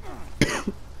 am.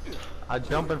 I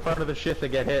jump in front of the shit to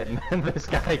get hit, and then this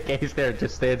guy Case there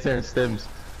just stands there and stims.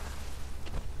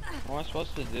 What am I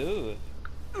supposed to do?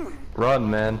 Run,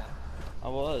 man. I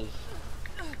was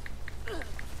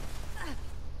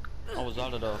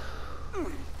on it though.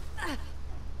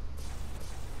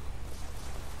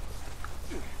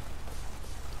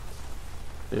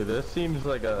 Dude, this seems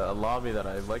like a lobby that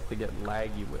I'd like to get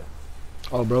laggy with.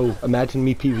 Oh, bro, imagine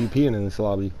me PvPing in this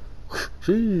lobby.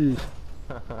 Jeez.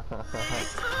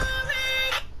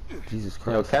 Jesus Yo,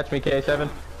 Christ. catch me, K7.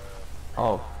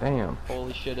 Oh, damn.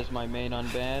 Holy shit, is my main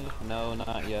unbanned? No,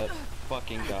 not yet.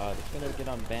 Fucking god. It's gonna get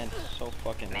unbanned so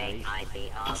fucking May late. I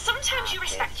be of Sometimes you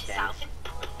respect yourself.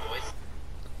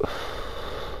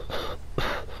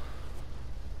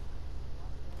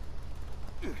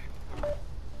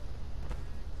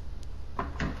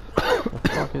 What the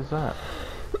fuck is that?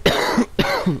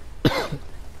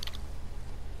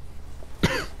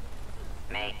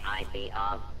 May I be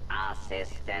of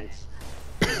assistance?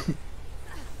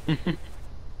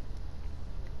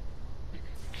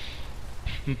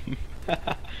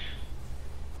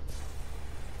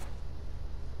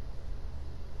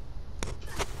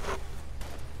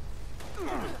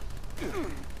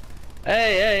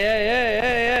 Hey, hey, hey, hey, hey,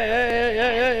 hey, hey,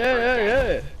 hey, hey, hey,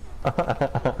 hey, hey.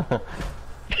 What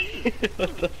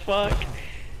the fuck?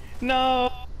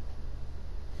 No.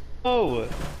 Oh.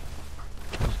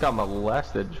 Just got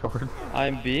molested, Jordan.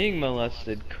 I'm being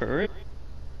molested, Kurt.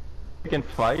 Picking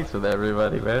fights with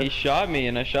everybody, man. He shot me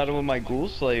and I shot him with my Ghoul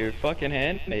Slayer fucking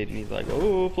handmade and he's like,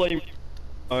 oh, flame.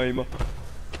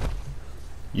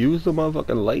 Use the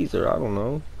motherfucking laser, I don't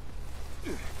know.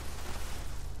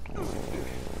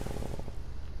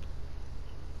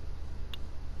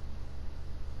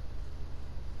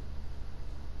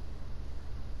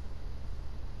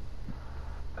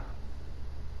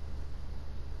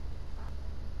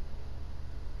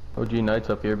 OG Knight's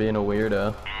up here being a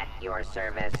weirdo. At your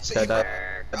service, Said that.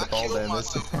 I killed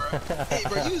myself, bro. Hey,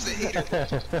 bro, you was a hater.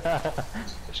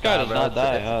 This guy does not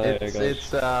die. Oh, there it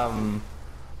goes.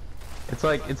 It's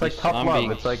like tough I'm love.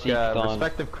 being It's like seeked on.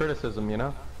 respective criticism, you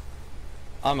know.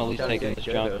 I'm at least taking this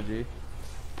jump. OG.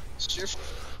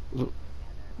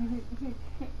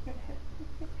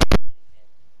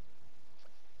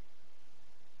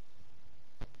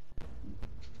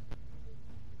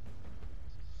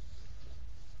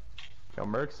 Yo,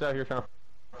 Merc's out here trying to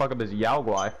fuck up his Yao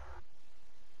Guai.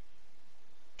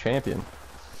 Champion.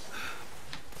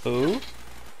 Who?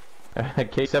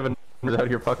 K7 is out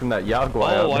here fucking that Yao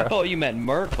Guai. Oh, out, I thought you meant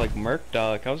Merc, like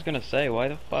Mercdoc. I was gonna say, why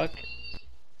the fuck?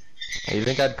 Hey, you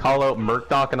think I'd call out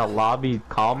Mercdoc in a lobby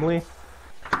calmly?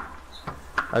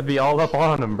 I'd be all up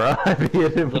on him, bro. I'd be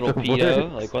hitting him Little with the pedo?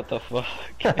 words. Like, what the fuck?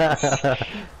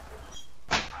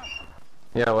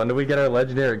 Yeah, when do we get our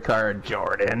legendary card,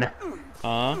 Jordan?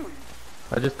 Huh?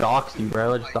 I just doxed you,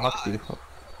 bro. I just doxed you.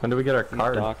 When do we get our You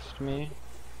card? doxed me?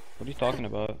 What are you talking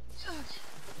about?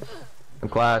 In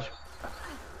Clash.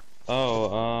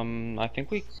 Oh, I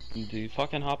think we do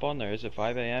fucking hop on there. Is it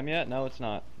 5 AM yet? No, it's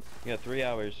not. We got 3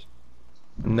 hours.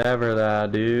 Never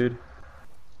that, dude.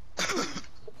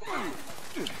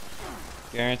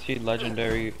 Guaranteed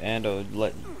legendary and a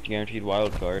guaranteed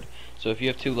wild card. So if you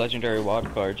have 2 legendary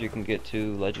wild cards, you can get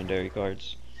 2 legendary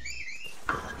cards.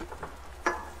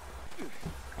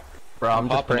 Bro, I'm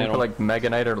just praying for like Mega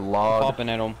Knight or Log. Popping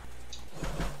at him.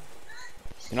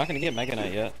 You're not gonna get Mega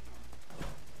Knight yet.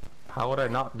 How would I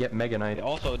not get Mega Knight?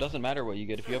 Also, it doesn't matter what you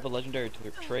get. If you have a legendary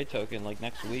trade token, like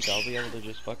next week, I'll be able to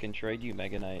just fucking trade you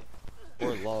Mega Knight.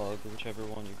 Or Log, whichever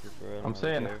one you prefer. I don't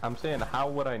really care. I'm saying, how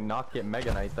would I not get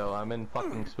Mega Knight though? I'm in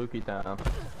fucking Spooky Town.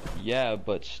 Yeah,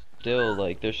 but still,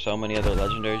 like, there's so many other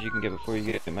legendaries you can get before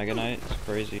you get Mega Knight. It's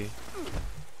crazy.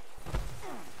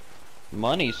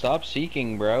 Money, stop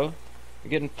seeking, bro. You're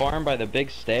getting farmed by the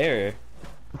big stare.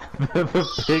 The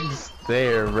big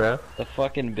stare, bro. The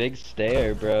fucking big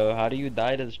stare, bro. How do you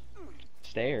die to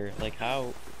stare? Like,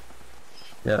 how?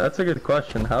 Yeah, that's a good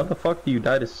question. How the fuck do you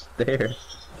die to stare?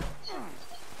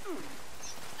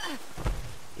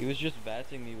 He was just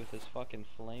batting me with his fucking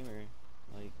flamer.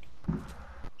 Like,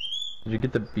 Did you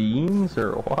get the beans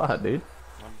or what, dude?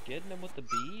 I'm getting him with the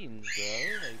beans,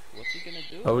 bro. Like, what's he gonna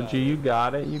do? OG, you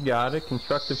got it, you got it.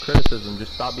 Constructive criticism,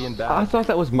 just stop being bad. I thought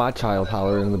that was my child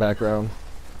hollering in the background.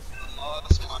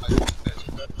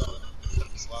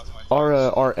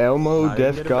 Are Elmo,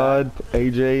 Death God,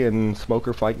 AJ, and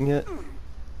Smoker fighting yet?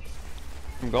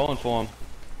 I'm going for him.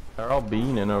 They're all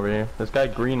beaning over here. This guy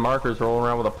Green Marker's rolling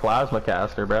around with a plasma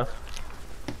caster, bro.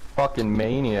 Fucking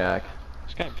maniac.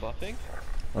 This guy buffing?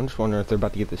 I'm just wondering if they're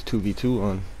about to get this 2v2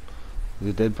 on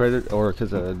the Dead Predator, or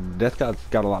because Death God's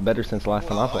got a lot better since the last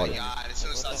time I fought it. As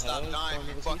soon as I stop dying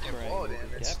from fucking fall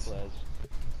damage.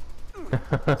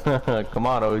 Come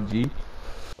on, OG.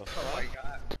 Oh my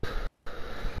god.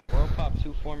 World Pop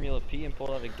 2 Formula P and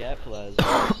pull out a Gatplaz.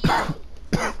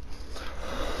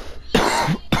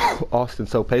 Austin,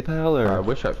 so PayPal or? I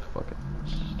wish I fucking.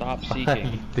 Stop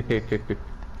seeking. Dude.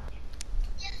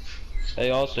 Hey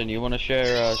Austin, you want to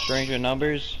share stranger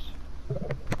numbers?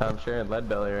 I'm sharing Lead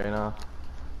Belly right now.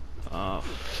 Oh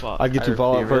fuck. I'd get you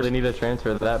Fallout Do you first. really need a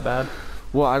transfer that bad?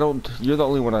 Well, I don't. You're the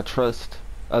only one I trust,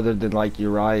 other than like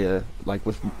Uriah. Like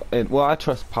with, and well, I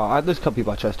trust Paul. There's a couple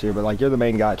people I trust here, but like you're the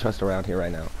main guy I trust around here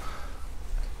right now.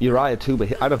 Uriah too,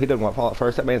 but I know he doesn't want Fallout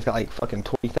first. That man's got like fucking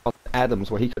 20,000 atoms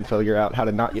where he couldn't figure out how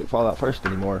to not get Fallout first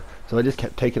anymore. So I just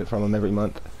kept taking it from him every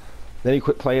month. Then he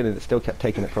quit playing and it still kept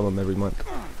taking it from him every month.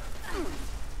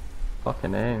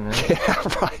 Fucking A, man. Yeah,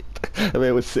 right. I mean,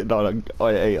 it was sitting on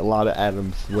a lot of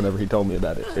atoms whenever he told me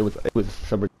about it. It was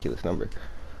some ridiculous number.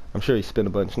 I'm sure he spent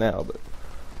a bunch now, but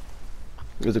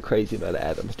it was a crazy amount of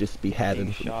atoms just to be having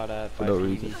Being shot at for by no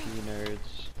PvP reason.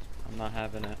 nerds. I'm not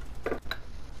having it.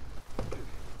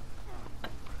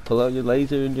 Pull out your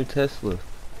laser and your Tesla.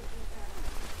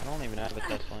 I don't even have a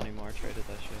Tesla anymore. I traded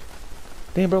that shit.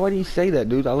 Damn, bro, why do you say that,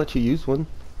 dude? I'll let you use one.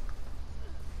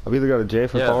 I've either got a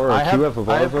JFFR or I a have-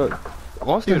 QFFR.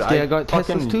 Austin's Dude, dad I got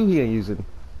fucking- Teslas too. He ain't using.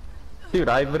 Dude,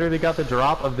 I literally got the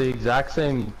drop of the exact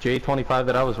same J25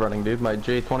 that I was running, dude. My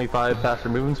J25 faster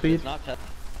moving speed. It's not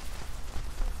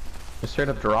Just straight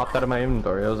up dropped out of my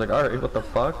inventory. I was like, alright, what the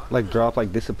fuck? Like drop,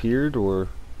 like disappeared, or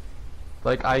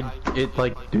Like, it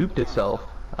like duped itself.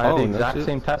 I had Oh, the no exact shit.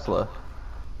 same Tesla.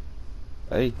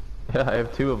 hey, Yeah, I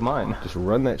have 2 of mine. just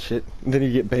run that shit. Then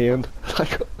you get banned.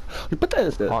 Like, but that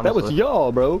was Honestly.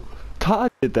 y'all, bro.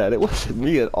 Todd did that. It wasn't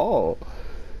me at all.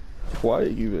 Why are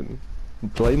you even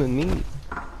blaming me?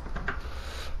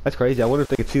 That's crazy. I wonder if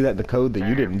they could see that in the code that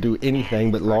you didn't do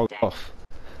anything but log off.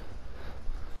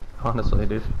 Honestly,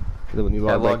 dude. Then when you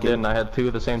I log logged back in, I had 2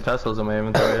 of the same Teslas in my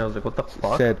inventory. I was like, what the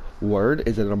fuck? said, "Word,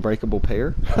 is it an unbreakable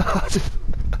pair?"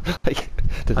 Like,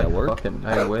 does that work?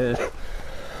 I wish.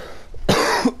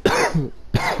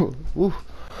 Woo.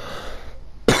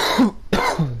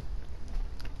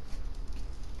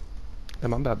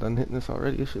 Am I about done hitting this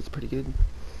already? This shit's pretty good.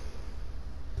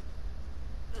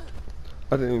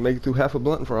 I didn't even make it through half a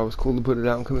blunt before I was cool to put it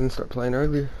out and come in and start playing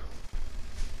earlier.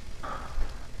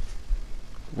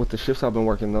 With the shifts I've been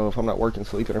working though, if I'm not working,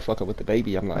 sleeping, or fucking with the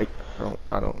baby, I'm like,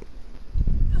 I don't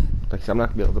like I said, I'm not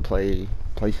gonna be able to play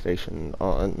PlayStation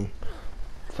on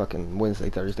fucking Wednesday,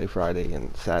 Thursday, Friday, and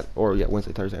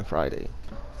Wednesday, Thursday, and Friday.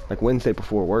 Like Wednesday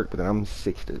before work, but then I'm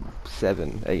 6 to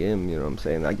 7 a.m. You know what I'm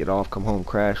saying? I get off, come home,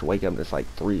 crash, wake up, and it's like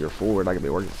 3 or 4, and I can be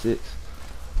working at 6.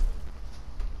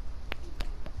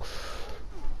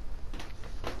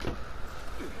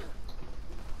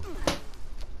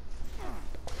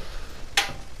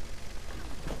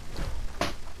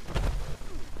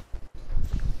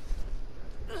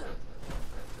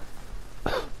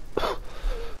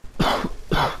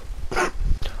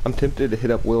 I'm tempted to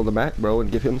hit up Will the Mac, bro,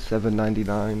 and give him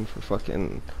 $7.99 for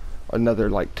fucking another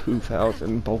like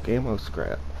 2,000 bulk ammo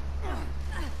scrap.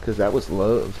 Cause that was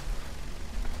love.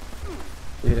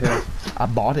 Yeah, I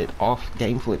bought it off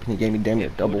GameFlip and he gave me damn near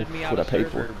double what I paid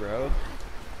for. Bro.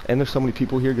 And there's so many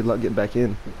people here. Good luck getting back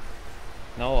in.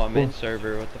 No, I'm in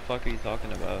server. What the fuck are you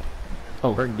talking about?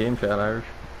 Oh, we're in game chat, Irish.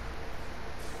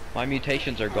 My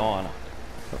mutations are gone.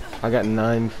 I got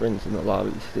 9 friends in the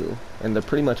lobby still, and they're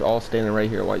pretty much all standing right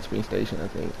here at White Spring Station, I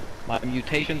think. My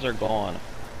mutations are gone.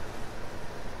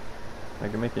 I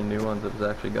can make you new ones if it's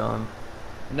actually gone.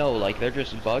 No, like they're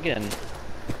just bugging.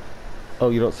 Oh,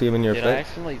 you don't see them in your Did I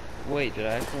effects? did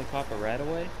I accidentally pop a rat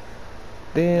away?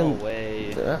 Damn. No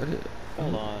way.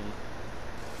 Hold on.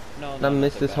 No, I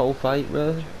missed this whole fight,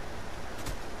 bro. There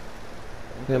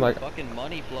Damn, like fucking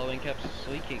money flowing kept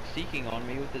seeking on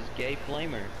me with this gay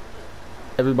flamer.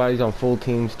 everybody's on full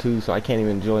teams too, so I can't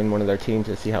even join one of their teams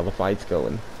to see how the fight's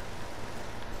going.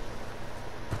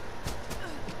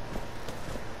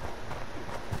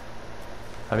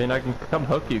 I mean, I can come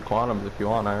hook you quantums if you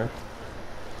want, Irish.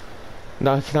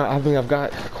 No, it's not. I mean, I've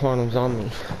got quantums on me.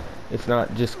 It's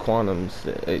not just quantums.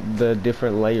 The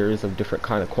different layers of different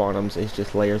kind of quantums is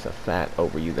just layers of fat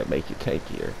over you that make you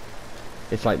tankier.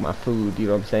 It's like my food, you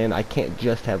know what I'm saying? I can't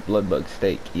just have bloodbug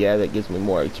steak. Yeah, that gives me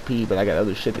more HP, but I got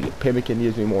other shit that Pemmican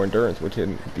gives me more endurance, which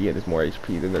in the end is more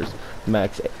HP. Then there's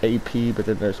max AP, but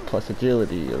then there's plus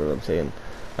agility, you know what I'm saying?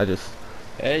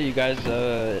 Hey, you guys,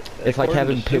 it's like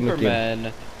having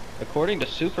Superman. According to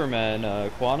Superman,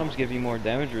 quantums give you more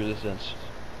damage resistance.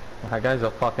 That guy's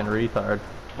a fucking retard.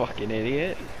 Fucking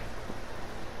idiot.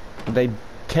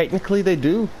 Technically they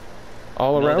do.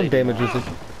 All around damage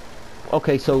resistance.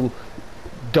 Okay, so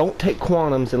don't take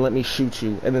quantums and let me shoot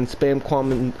you, and then spam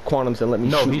quantums and let me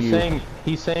shoot you. No,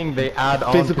 he's saying they add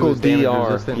on Physical to his damage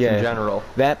DR, resistance yeah. in general.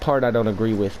 That part I don't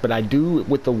agree with, but I do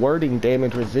with the wording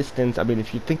damage resistance. I mean,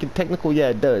 if you're thinking technical, yeah,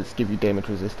 it does give you damage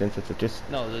resistance. It's just.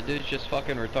 No, the dude's just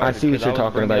fucking retarded. I see what you're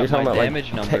talking about. You're talking about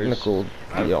like technical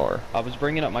DR. I was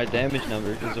bringing up my damage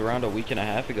numbers because around a week and a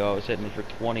half ago I was hitting for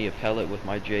 20 a pellet with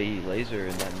my JE laser,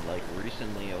 and then like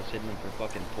recently I was hitting them for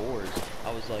fucking 4s.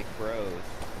 I was like, bro,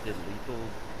 did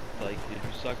you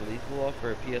suck lethal off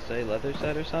for a PSA leather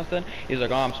set or something? He's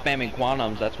like, oh, I'm spamming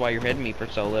quantums, that's why you're hitting me for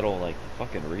so little. Like,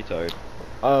 fucking retard.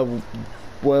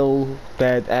 Well,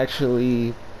 that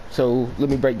actually, so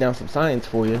let me break down some science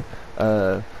for you.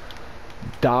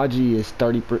 Dodgy is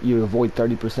you avoid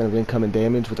 30% of incoming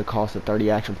damage with a cost of 30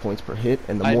 action points per hit,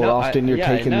 and the more often you're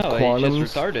taking these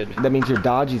quantums, that means your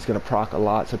dodgy's gonna proc a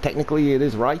lot. So technically it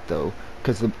is right though,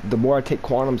 because the more I take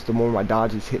quantums, the more my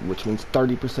dodgy's hitting, which means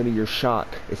 30% of your shot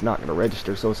is not gonna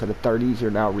register. So instead of 30s,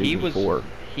 you're now reading 4.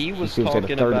 He was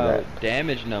talking about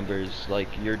damage numbers, like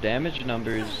your damage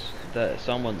numbers that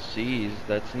someone sees.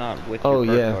 That's not with your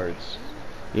card cards.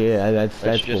 Yeah, that's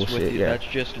just bullshit. with Yeah. That's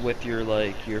just with your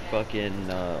like your fucking.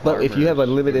 But if you have a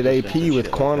armors, limited resistance AP and with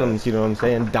shit like that. quantums, you know what I'm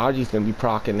saying? Dodgy's gonna be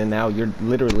proccing, and now you're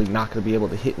literally not gonna be able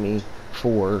to hit me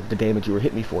for the damage you were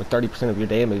hitting me for. 30% of your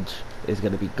damage is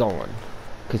gonna be gone.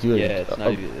 Cause you. Yeah, it's not.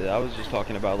 I was just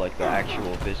talking about like the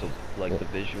actual visual, like the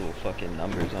visual fucking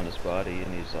numbers on his body,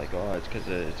 and he's like, oh, it's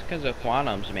because of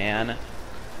quantums, man.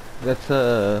 That's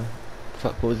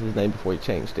fuck, what was his name before he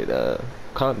changed it?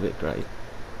 Convict, right?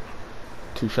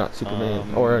 Two-shot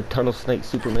Superman or a Tunnel Snake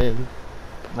Superman.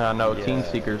 No, Yeah, Teen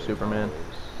Seeker Superman.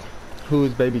 Who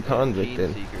is Baby Convict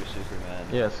then? Teen Seeker Superman.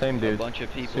 Yeah, same dude. A bunch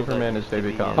of people. Superman that is used to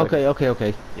Baby be Convict. in-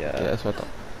 Okay. Yeah. Yeah, that's what I thought.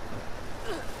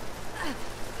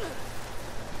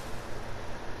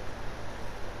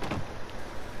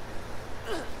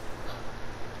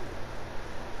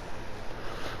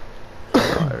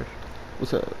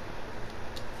 What's up?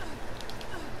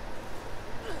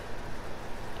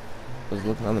 I was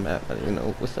looking on the map. I didn't even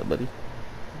know. What's up, buddy?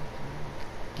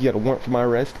 You got a warrant for my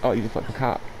arrest? Oh, you a fucking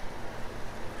cop.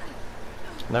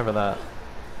 Never that.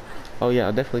 Oh yeah,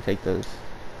 I'll definitely take those.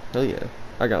 Hell yeah.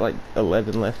 I got like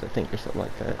 11 left, I think, or something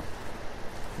like that.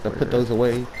 I'll put those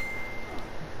away.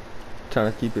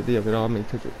 Trying to keep it on me,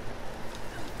 because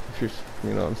if you're,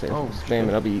 you know what I'm saying,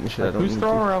 spamming, I'll be eating shit I don't Who's need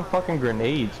throwing to. around fucking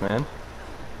grenades, man?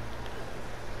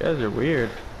 You guys are weird.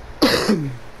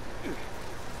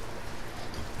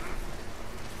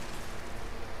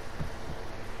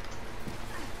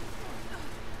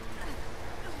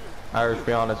 Irish,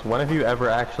 be honest, when have you ever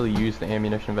actually used the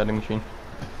ammunition vending machine?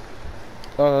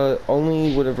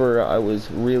 Only whenever I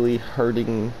was really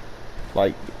hurting,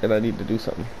 like, and I need to do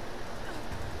something.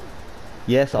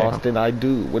 Yes, Austin, I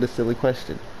do. What a silly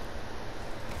question.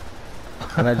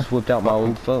 And I just whipped out my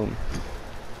old phone.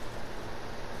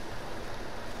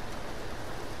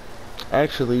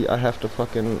 Actually, I have to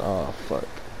fucking, fuck.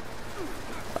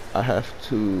 I have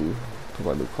to put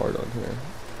my new card on here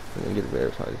and then get it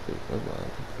verified if it was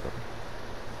mine. So.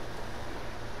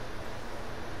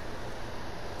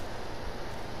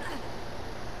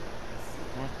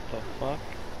 What the fuck?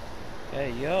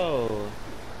 Hey, yo!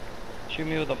 Shoot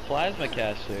me with a plasma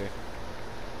caster.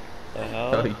 The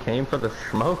hell? Oh, he came for the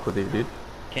smoke with you, dude.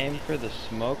 Came for the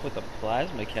smoke with a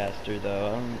plasma caster,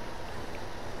 though.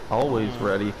 Always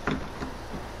ready.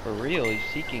 For real, he's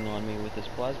seeking on me with his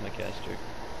plasma caster.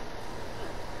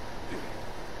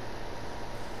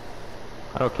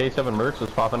 I know K7 Mercs was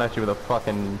popping at you with a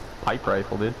fucking pipe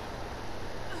rifle, dude.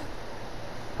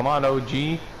 Come on,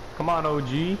 OG. Come on,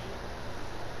 OG.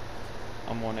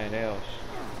 I'm one of those.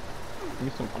 Give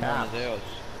me some I'm one caps. of those.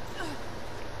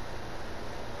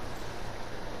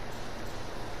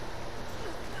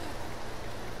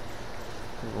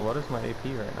 What is my AP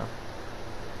right now?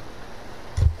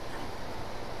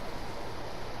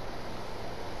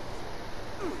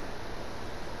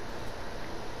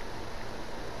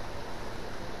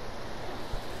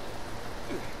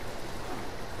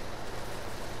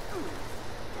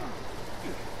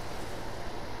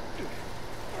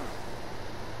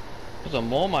 There's a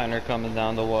mole miner coming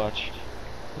down to watch.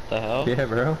 What the hell? Yeah,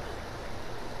 bro.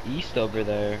 East over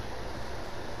there.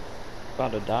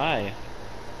 About to die.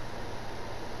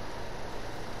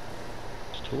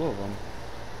 There's two of them.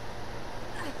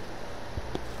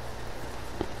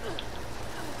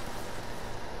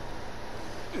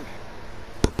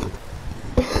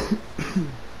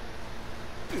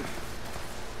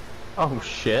 Oh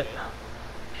shit.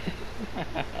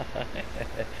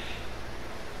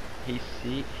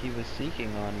 He was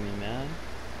seeking on me, man.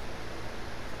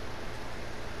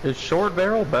 Is short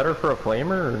barrel better for a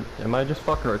flamer, or am I just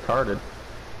fucking retarded?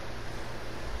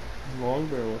 Long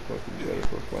barrel is fucking better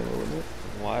for a flamer, wouldn't it?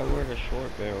 Why would a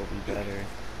short barrel be better?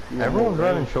 Everyone's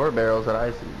running short barrels that I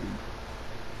see.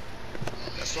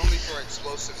 That's only for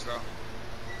explosives, bro.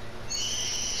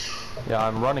 Yeah,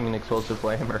 I'm running an explosive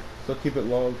flamer. So keep it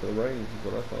long for the range is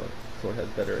what I thought. So it has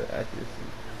better accuracy.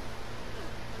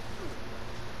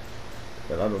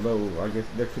 But I don't know, I guess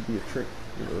there could be a trick,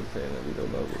 you know what I'm saying, that we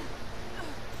don't know.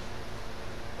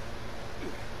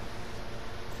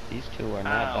 These two are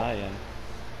not dying.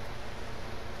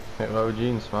 OG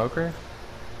and Smoker?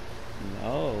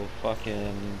 No,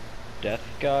 fucking Death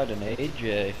God and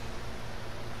AJ.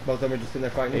 Both of them are just in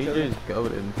there fighting each other? AJ's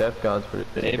goated. Death God's pretty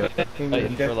They've good. been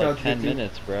fighting for like 10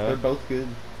 minutes, They're bro. both good.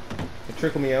 The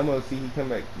Trickle Me Elmo, see he come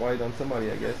back white on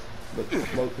somebody, I guess. But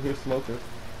here's Smoker.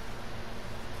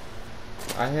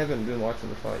 I haven't been watching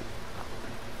the fight.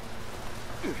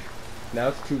 Now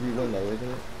it's 2v1 though, isn't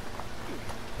it?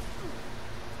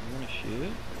 You wanna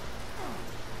shoot?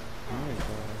 Oh my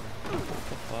god. What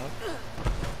the fuck?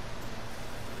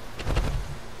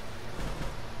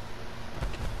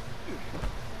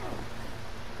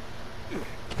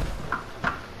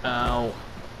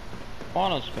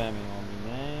 Stefano spamming on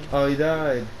me, man. Oh, he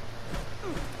died.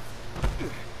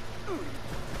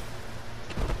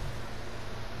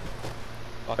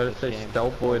 Fuck Better this say game.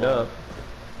 stealth void up.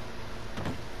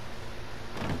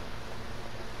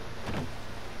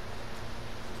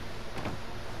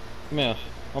 Come here.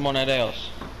 I'm on that house.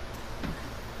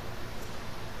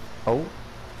 Oh.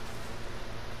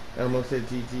 Elmo said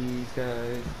GG's,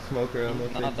 guys. Smoker, Elmo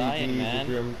He's said not dying, GG's. man.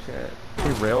 Grim chat. He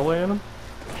railwaying him?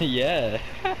 Yeah.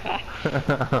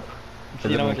 Is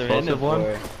it an explosive one?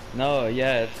 No,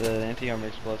 yeah, it's an anti-armor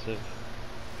explosive.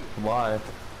 Why?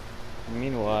 I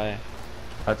mean, why?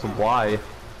 That's why.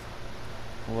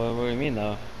 What do you mean,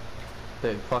 though?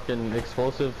 The fucking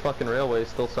explosive fucking railways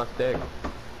still suck dick.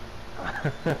 What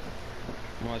am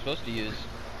I supposed to use?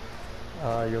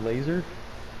 Your laser?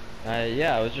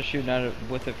 Yeah, I was just shooting at it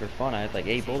with it for fun. I had like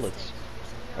 8 bullets.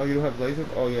 Oh, you don't have lasers?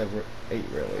 Oh, yeah, 8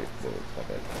 railway bullets. My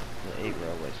bad. The 8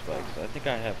 railway spikes. I think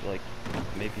I have like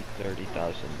maybe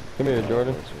 30,000. Come here,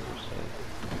 Jordan.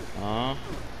 Huh?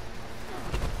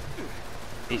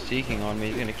 He's seeking on me.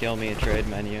 He's gonna kill me in trade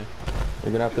menu.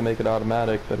 You're gonna have to make it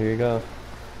automatic, but here you go.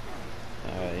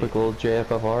 Alright. Quick little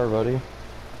JFFR, buddy.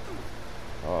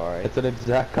 Alright. It's an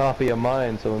exact copy of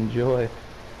mine, so enjoy.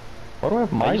 Why do I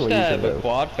have my I used to laser have a though?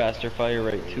 quad faster fire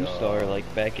rate 2-star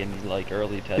like back in like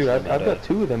early testing. Dude, I've got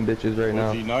 2 of them bitches right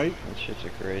now. OG Knight? That shit's a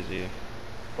crazy.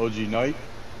 OG Knight?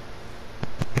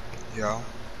 Yo.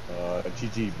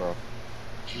 GG, bro.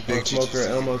 Big Smoker, GG.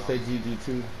 Elmo said GG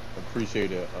too.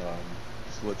 Appreciate it.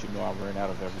 Just to let you know I ran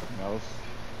out of everything else.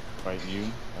 Right, you.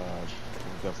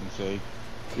 We'll definitely say.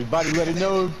 Everybody let it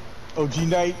know. OG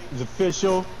Knight is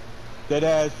official.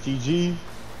 Deadass GG.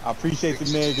 I appreciate the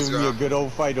man giving me a good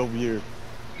old fight over here.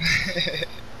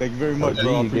 Thank you very much,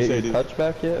 bro. I appreciate it.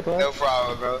 Touchback yet, bro? No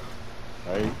problem, bro.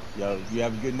 Alright, yo, you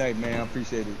have a good night, man. I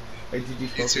appreciate it. Hey, GG, You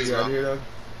Smoker, too, you out bro. here, though?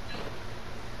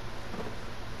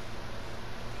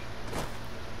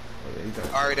 Oh, yeah, he's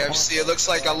out. Alright, FC, it looks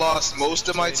like I lost most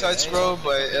of my touch, bro,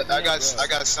 but I got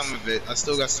some of it. I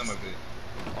still got some of it.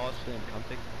 Austin, come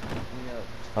pick me up.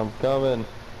 I'm coming.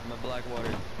 I'm at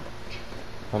Blackwater.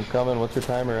 I'm coming. What's your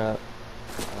timer at?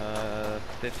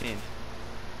 15.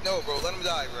 No, bro, let him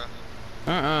die, bro.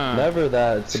 Never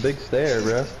that. It's a big stare,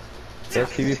 bro.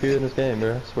 Best PvP in this game,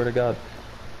 bro. Swear to God.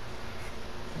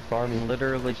 Farming.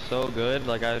 Literally so good.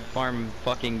 Like I'd farm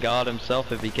fucking God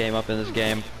himself if he came up in this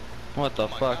game. What the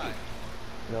fuck?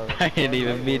 No, I didn't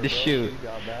even mean to shoot. You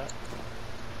got that.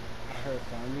 I heard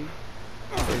farming.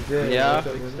 Hey, Jay, Yeah, what's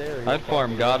up, man? I'd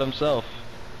farm God himself.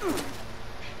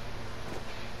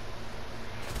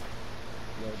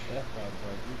 Yo, Death Dog,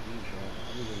 bro. GG, bro.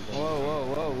 I'm even going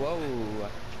Whoa.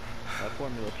 That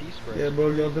Formula P spray. Yeah, bro,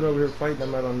 y'all been over here fighting.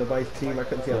 I'm out on the Vice team. I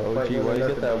couldn't see how to fight. OG, why you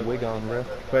get that wig on, bro?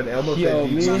 But Elmo Yo,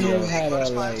 said me and him GG. had a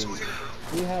like,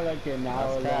 we had like an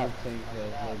hour long cap. thing for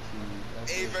like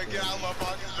Hey, bro, get out of my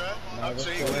pockets, bro. I'm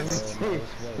respect, shameless. bro,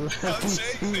 respect. I'm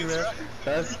shameless, bro.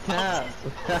 That's cap.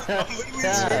 I'm literally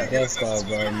Cap. shameless. Death Dog,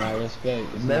 bro. My respect.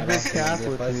 It's Never not often cap I get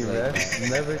with fights me, like bro. that.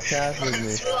 Never cap with me.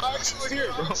 Bro, I'm actually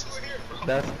here, bro.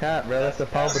 That's cap, bro. That's a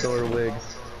pompadour wig.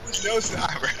 No, it's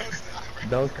not, bro.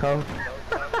 Don't come.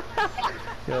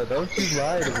 Yo, don't you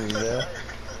lie to me, man.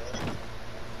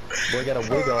 Boy got a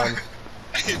wig on.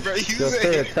 Hey, bro, you Yo,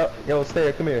 say Yo,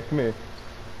 stay. Come here.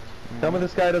 Tell me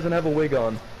this guy doesn't have a wig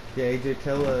on. Yeah, AJ,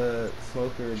 tell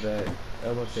Smoker that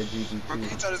Elmo said GG Bro, too. can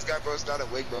you tell this guy, bro, it's not a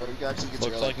wig, bro. You can actually get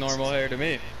Looks your like normal hair to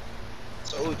me.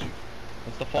 Told you.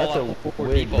 It's the That's Fallout a 4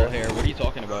 wig, default bro. hair. What are you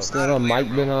talking about? Got a mic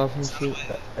been off and shit.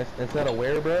 It's not a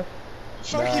wear, bro.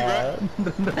 Fuck you,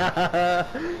 bro. Nah.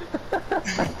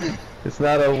 It's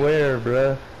not a wear,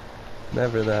 bro.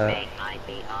 Never that. May I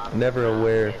be of Never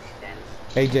aware.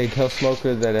 assistance? AJ, tell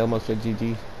Smoker that Elmo said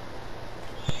GG.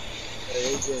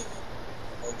 Hey, AJ.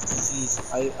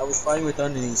 I was fighting with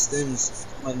underneath stems.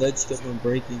 My legs kept on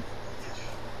breaking.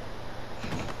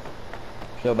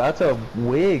 Yo, that's a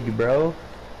wig, bro.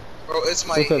 Bro, it's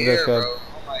my What's up, hair, Death bro. Dog? Oh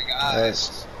my gosh.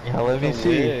 Yeah, let me That's a see.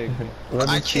 wig. Let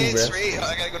me I see, can't bro. straight.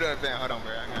 I gotta go to an event. Hold on,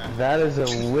 bro. That is a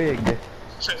wig.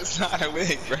 It's not a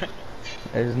wig, bro.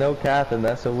 There's no cap and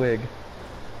that's a wig.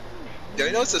 Yo,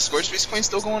 you know it's a Scorch Beast Queen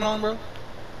still going on, bro?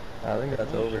 I think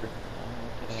that's over.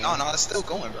 No, it's still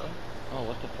going, bro. Oh,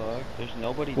 what the fuck? There's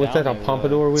nobody What's down that, a there,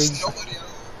 pompadour wig? There's nobody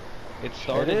else. though. It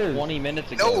started It is. 20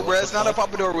 minutes ago. No, What bro, the it's not a fuck?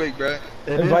 pompadour wig, bro.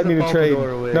 It Invite is me a to trade.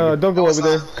 pompadour wig. No, don't go No, it's over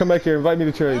there. not. Come back here. Invite me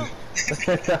to trade. That's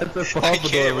a I pompadour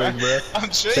can't, wig, bro. I'm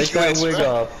Take that shameless, wig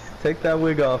bro. off. Take that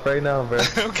wig off right now, bro. I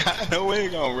don't got no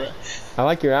wig on, bro. I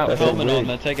like your Put a outfit. helmet on, wig.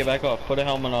 then take it back off. Put a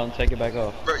helmet on, take it back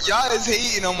off. Bro, y'all is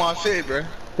hating on my fit, bro.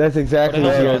 That's exactly Put a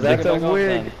what you helmet gotta on, do. take That's it a back off wig.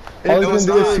 then. All No, he's it's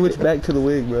gonna do is not. switch back to the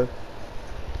wig, bro.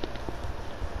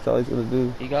 That's all he's gonna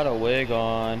do. He got a wig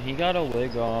on. He got a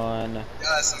wig on. Y'all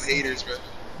got some haters, bro.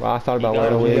 Well, I thought about He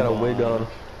wearing a got wig. got a wig on.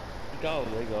 He got a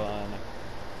wig on.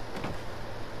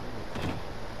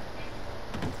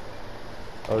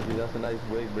 Oh, dude, that's a nice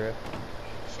wig, bro.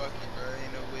 Fuck you, bro.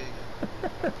 Ain't no wig.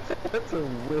 That's a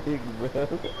wig, bro.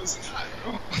 It's not,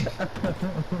 bro.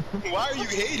 Why are you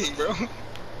hating, bro?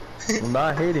 I'm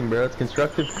not hating, bro. It's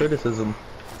constructive criticism.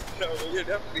 No, you're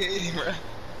definitely hating, bro.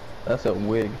 That's a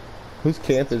wig. Whose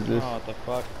camp is this? Oh, what the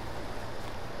fuck?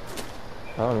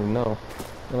 I don't even know.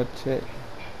 What check?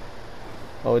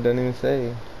 Oh, it doesn't even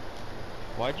say.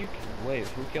 Why'd you... Wait,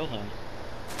 who killed him?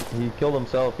 He killed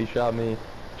himself. He shot me.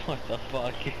 What the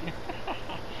fuck?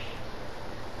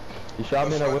 He shot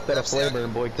me and I whipped out a flamer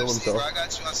and boy killed Steve, bro, himself. I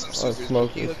got you on some Oh, super.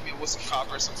 smoke Can you it. hook me up with some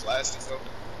copper, some plastic, though?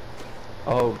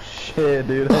 Oh shit,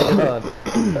 dude. Hang on.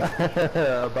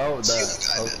 About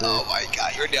that. Okay. Oh my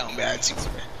god, you're down bad too,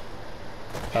 man.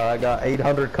 I got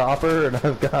 800 copper and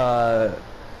I've got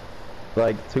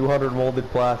like 200 molded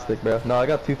plastic, bro. No, I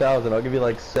got 2,000. I'll give you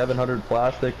like 700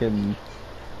 plastic and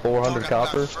 400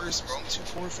 copper. First, bro. I'm too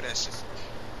poor for that shit.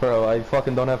 Bro, I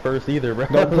fucking don't have first either, bro.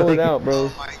 Don't pull it out, bro.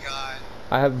 Oh my god.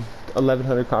 I have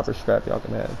 1,100 copper scrap y'all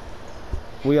can have.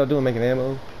 What y'all doing, making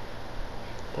ammo?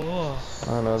 Oh. I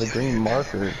don't know, the green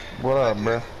marker. What up,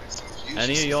 bro?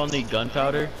 Any of y'all need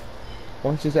gunpowder?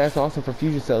 Why don't you just ask Austin for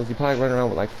fusion cells? He probably running around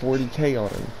with like 40k on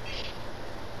him.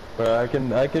 Bro,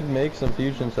 I could make some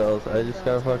fusion cells. I just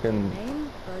gotta fucking...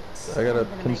 I gotta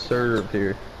conserve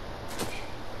here.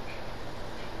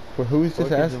 Well, who's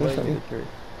just asking something?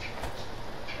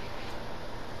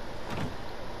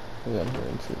 Yeah, I'm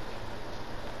hearing too.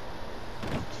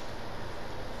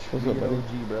 What's up, buddy?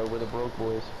 OG, bro. We're the broke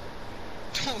boys.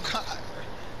 Oh god, bro.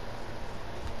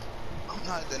 I'm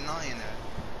not denying that.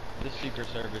 This Secret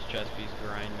Service chest piece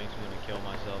grind makes me want to kill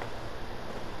myself.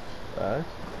 Alright.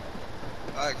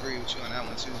 I agree with you on that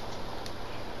one too.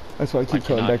 That's why I keep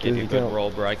coming back to this this account. account.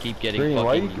 Roll, bro. I keep getting Green,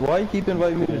 fucking... why you keep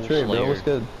inviting me to Cool trade, bro? Slayer. What's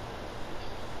good?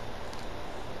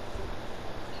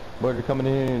 Boy, you're coming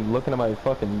in here and looking at my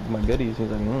fucking my goodies. He's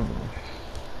like,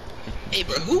 Hey,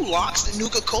 bro, who locks the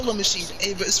Nuka-Cola machine?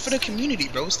 Hey, bro, it's for the community,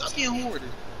 bro. Stop being hoarded.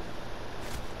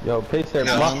 Yo, Pace there,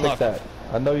 No, lockpick that.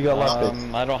 I know you got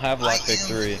lockpicks. I don't have lockpick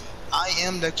 3. I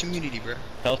am the community, bro.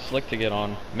 Tell Slick to get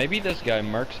on. Maybe this guy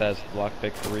Mercs has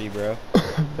lockpick 3, bro.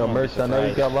 Yo, Mercs, I know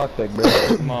you got lockpick,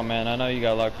 bro. Come on, man. I know you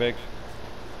got lockpick.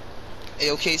 Hey,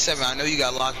 okay, 7, I know you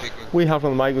got lockpick, bro. We hopped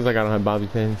on the mic, was like, I don't have bobby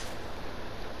pins.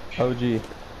 OG.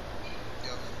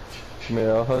 Come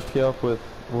here, I'll hook you up with...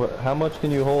 how much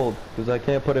can you hold? Because I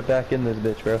can't put it back in this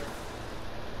bitch, bro.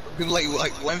 Like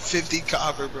 150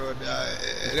 copper, bro. It Boy,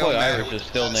 don't matter. Irish is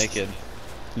still naked.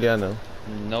 Yeah, I know.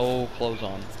 No clothes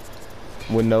on.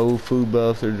 With no food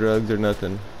buffs or drugs or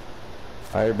nothing.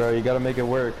 Alright, bro, you gotta make it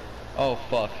work. Oh,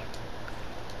 fuck.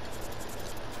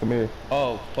 Come here.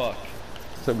 Oh, fuck.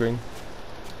 What's up, Green?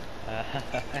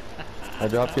 I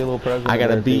dropped you a little present. I got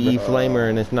a there, too, BE bro. flamer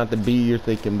and it's not the B you're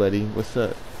thinking, buddy. What's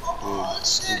up?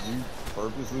 Did you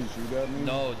purposely shoot at me?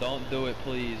 No, don't do it,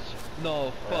 please.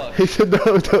 No, fuck. He said,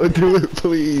 no, don't do it,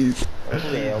 please.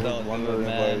 Please I was don't do it, wondering,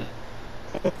 man.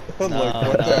 I'm No, like,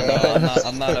 what the no, hell?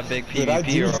 I'm not a big Did I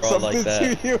do PvP roll like something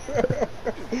that. to you?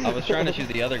 I was trying to shoot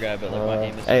the other guy, but like my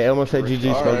aim is... Hey, Elmo said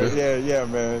GG, Alright, Smoker. yeah,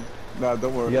 man. Nah,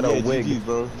 don't worry. You got a yeah, wig. GG's,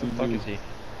 bro. What the fuck is he?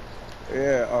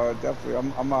 Yeah,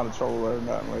 definitely. I'm not a troll or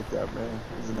nothing like that, man.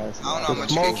 He's a nice I don't know guy. how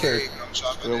much you can Smoker. carry. I'm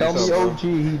shopping. Yeah, Tell what's me up, bro? OG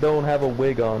he don't have a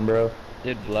wig on, bro.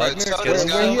 Did Bro, Vladimir tell kill this him?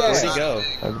 guy where Where'd he he go?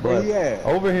 That's Where blood. he at?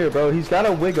 Over here, bro. He's got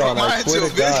a wig on. I Mind swear your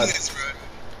to God. business, bro.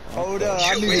 Hold on,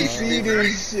 I need to see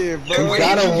this shit, bro. He's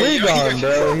got a wig on,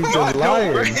 bro. He's just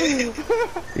lying.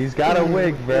 He's got a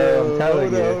wig, bro. I'm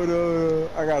telling you. Hold on.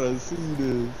 I gotta see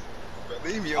this.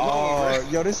 Leave me alone, bro.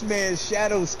 Yo, this man's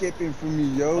shadow skipping for me,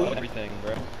 yo. Everything,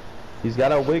 bro. He's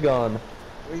got a wig on.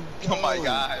 Where you Oh my going?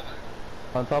 god.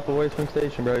 On top of Wayspring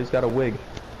Station, bro. He's got a wig.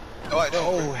 Oh, I know.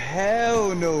 Oh,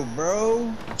 hell no,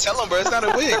 bro. Tell him, bro. It's not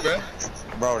a wig, bro.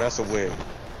 Bro, that's a wig.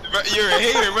 Bro, you're a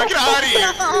hater, bro. Get out of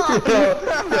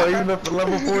here. Yo, even if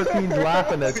level 14's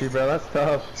laughing at you, bro. That's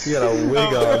tough. You got a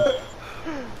wig on.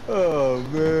 Oh,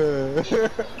 man.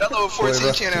 That level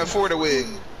 14 can't afford a wig.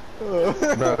 Bro,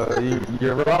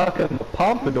 you're rocking the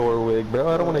pompadour wig, bro.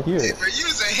 I don't want to hear Hey, it. bro, you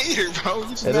was a hater, bro. You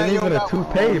just It now ain't you even don't a got one.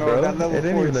 toupee, No, bro. that level It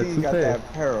ain't even a 14 got toupee. that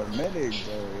paramedic,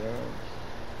 bro, yeah.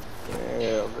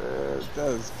 Yeah, man.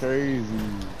 That's crazy.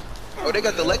 Oh, they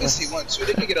got the legacy one, too.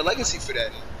 They can get a legacy for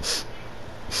that.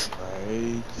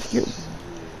 Right. Shit.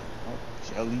 I'm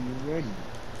jelly already.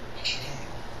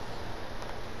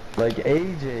 Like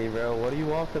AJ, bro. What do you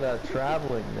want for that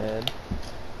traveling, man?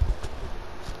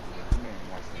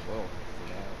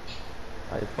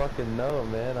 I fucking know,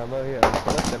 man. I'm out here. I'm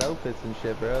collecting outfits and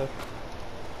shit, bro.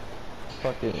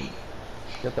 Fucking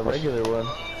get the regular one.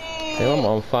 Hell, I'm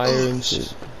on fire and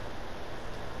shit.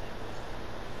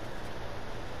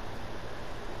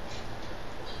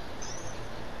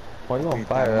 Why are you on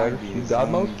fire, right? You God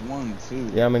mode?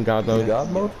 Yeah, I'm in God mode.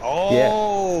 God mode?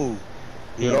 Oh!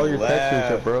 Dude, all your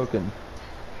textures are broken.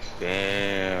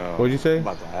 Damn. What'd you say? I'm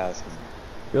about to ask him.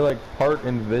 You're like part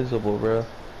invisible, bro.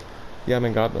 Yeah, I'm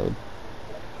in God mode.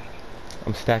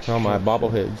 I'm stacking all my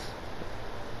bobbleheads.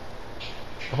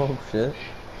 Oh shit.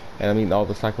 And I'm eating all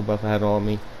the cycle buff I had on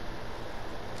me.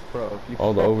 Bro, if you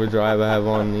All the overdrive I have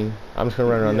on me. I'm just gonna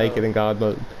run around Yo. naked in God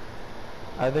mode.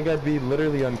 I think I'd be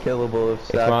literally unkillable if It's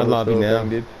Saka my was lobby still a now. thing,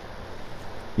 dude.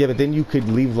 Yeah, but then you could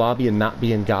leave lobby and not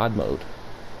be in God mode.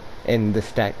 And the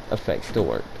stack effect still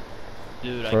worked.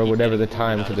 Dude, I For keep whatever the getting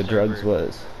time booted for out the of drugs server.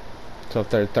 was. So if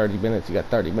they're 30 minutes, you got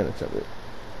 30 minutes of it.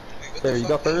 There, you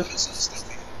go first.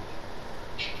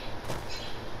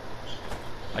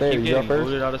 I There, keep you getting go first.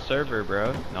 booted out of server,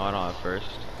 bro. No, I don't have first.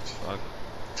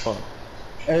 Fuck.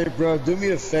 Hey, bro, do me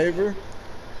a favor.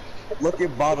 Look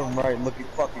at bottom right. Look at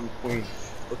fucking Queen.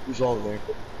 Look who's all there.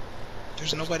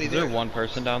 There's nobody Is there. there one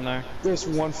person down there? There's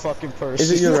one fucking person.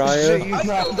 Is it Uriah? Shit, you I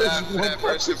not- feel there's bad for one that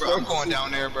person, bro. I'm going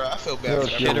down there, bro. I feel bad Yo, for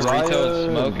that shit, person. Shitarito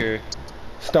and Smoker.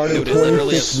 Started Dude, it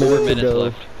literally 26 has 4 minutes minutes ago.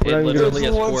 left. We're It not even literally has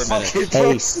There's 4 one minutes. fucking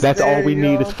Hey, person that's all there, we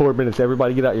need yo. is 4 minutes.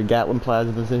 Everybody get out your Gatlin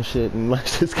plasmas and shit and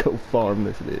let's just go farm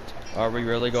this bitch. Are we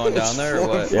really going down there or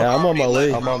what? Yeah, I'm on my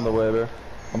way. I'm on the way, bro.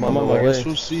 I'm on I'm the on my way. way. Guess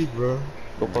we'll see, bro.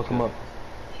 Go fuck him up.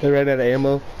 They ran out of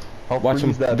ammo. I'll Watch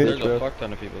freeze him. that There's bitch, a bro. fuck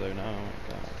ton of people there now. Oh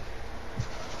my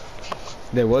god.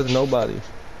 There was nobody.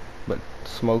 But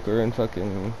Smoker and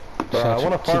fucking... Bro, I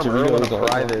want to farm Earl in a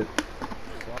private.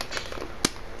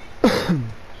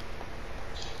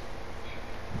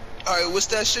 Alright, what's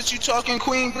that shit you talking,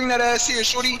 Queen? Bring that ass here,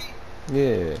 shorty.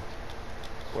 Yeah.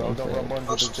 Well, don't run one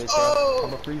with this bitch, Oh. bro.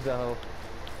 I'm gonna freeze that hoe.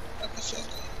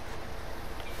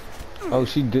 Oh,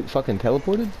 she did fucking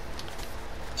teleported?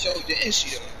 Yo, didn't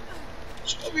she though?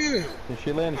 She over here. Yeah,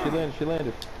 she landed, she landed, she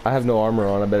landed. I have no armor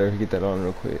on. I better get that on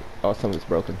real quick. Oh, something's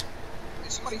broken.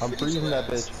 Somebody I'm freeze freezing her that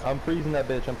ass. bitch. I'm freezing that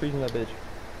bitch. I'm freezing that bitch.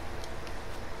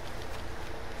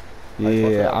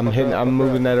 Yeah, fuck I'm her hitting. up, I'm fuck her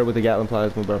moving up. at her with the Gatlin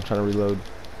plasma, but I'm trying to reload.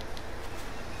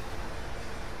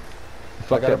 I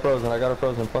Fuck got her that. frozen. I got her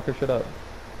frozen. Fuck her shit up.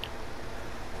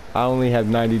 I only have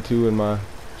 92 in my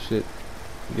shit.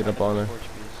 Get up on her.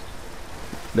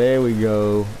 There we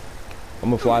go. I'm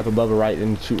gonna fly up above her right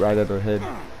and shoot right at her head.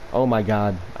 Oh my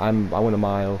god, I went a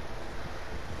mile.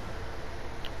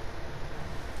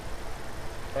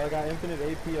 Bro, I got infinite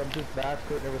AP. I'm just back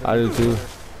putting everything. I do too.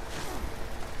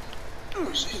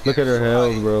 Look at her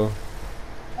health, bro.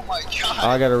 Oh my god.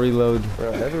 I gotta reload.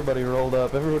 Bro, everybody rolled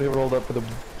up. Everybody rolled up for the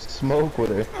smoke with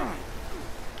her.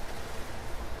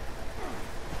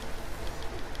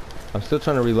 I'm still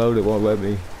trying to reload. It won't let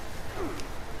me.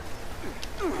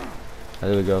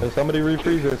 There we go. Hey, somebody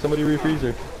refreeze her. Somebody refreeze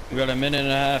her. We got a minute and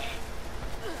a half.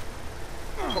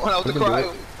 Going out the We can do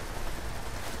cryo. it.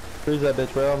 Freeze that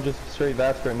bitch, bro. I'm just straight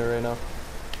vaspirating her right now.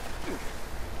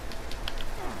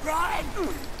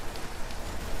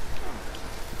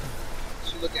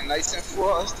 She looking nice and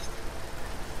frosty.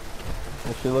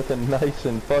 And she looking nice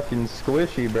and fucking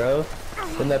squishy, bro.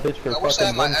 In that bitch for I wish I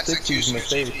had fucking my 160s in the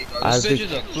face. execution, bro. I This bitch think-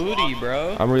 is a foodie,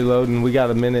 bro. I'm reloading. We got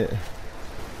a minute.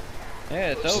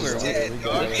 Yeah, it's over. She's dead, we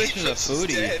dog. got This bitch is a She's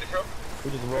foodie. dead, bro.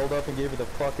 We just rolled up and gave her the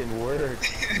fucking word.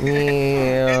 In 2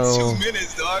 Yeah.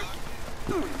 minutes, dog.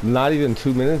 Not even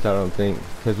 2 minutes, I don't think.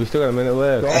 Because we still got a minute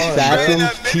left. Gone, Assassin's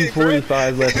man.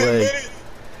 T45 left In a leg. minute.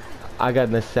 I got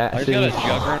an I just got a assassin.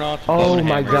 juggernaut. Oh bone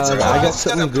my hammer. god, Bro, I got it's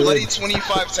got a something bloody good.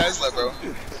 25 Tesla, bro.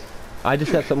 I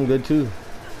just got something good too.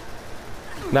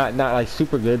 Not like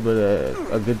super good, but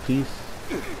a good piece.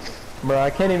 Bro,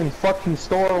 I can't even fucking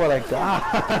store what I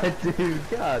got, dude.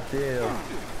 God damn.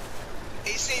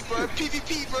 They say, bro,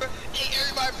 PvP, bro. Ain't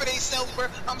everybody for theyself, bro.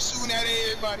 I'm shooting at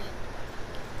everybody.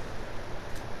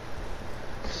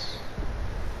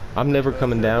 I'm never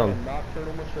coming down.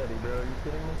 Nocturnal machete, bro. Are you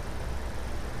kidding me?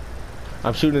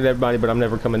 I'm shooting at everybody, but I'm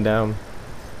never coming down.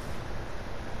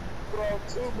 Bro,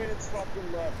 2 minutes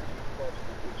fucking left.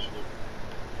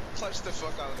 Clutch the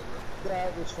fuck out of it, bro.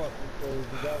 That was fucking crazy.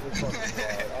 That was fucking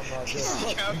wild. I'm not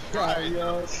joking. Yeah, God, right.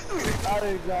 yo. I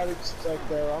did not expect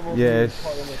that. I'm over Yes. here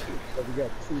part of the- but we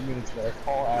got 2 minutes left.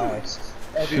 All ass.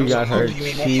 She got her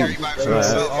PvP, cheap. everybody for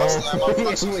themselves. I'm slamming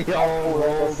my fucking We all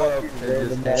rolled up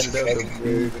and just handed up the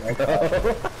beat.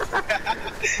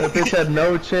 That bitch had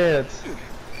no chance.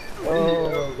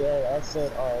 Oh, God. I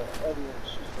said, alright, everyone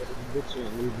shoot, but the bitch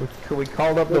ain't leaving. We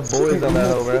called up the boys on that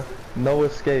hoe, bro. No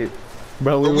escape.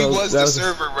 Bro, But we wrote- was that the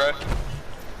server, bro.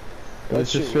 It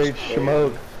was just straight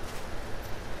smoke.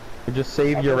 We just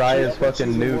saved Uriah's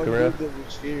fucking nuke,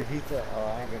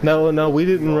 bro. No, we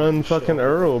didn't run fucking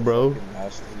Earl, bro.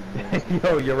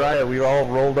 Yo, Uriah, we all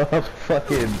rolled up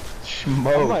fucking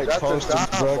smoke. That's toast him,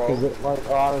 bro, because like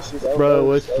honestly,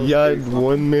 Bro, you had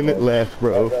 1 minute left,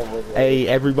 bro. Hey,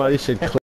 everybody should click.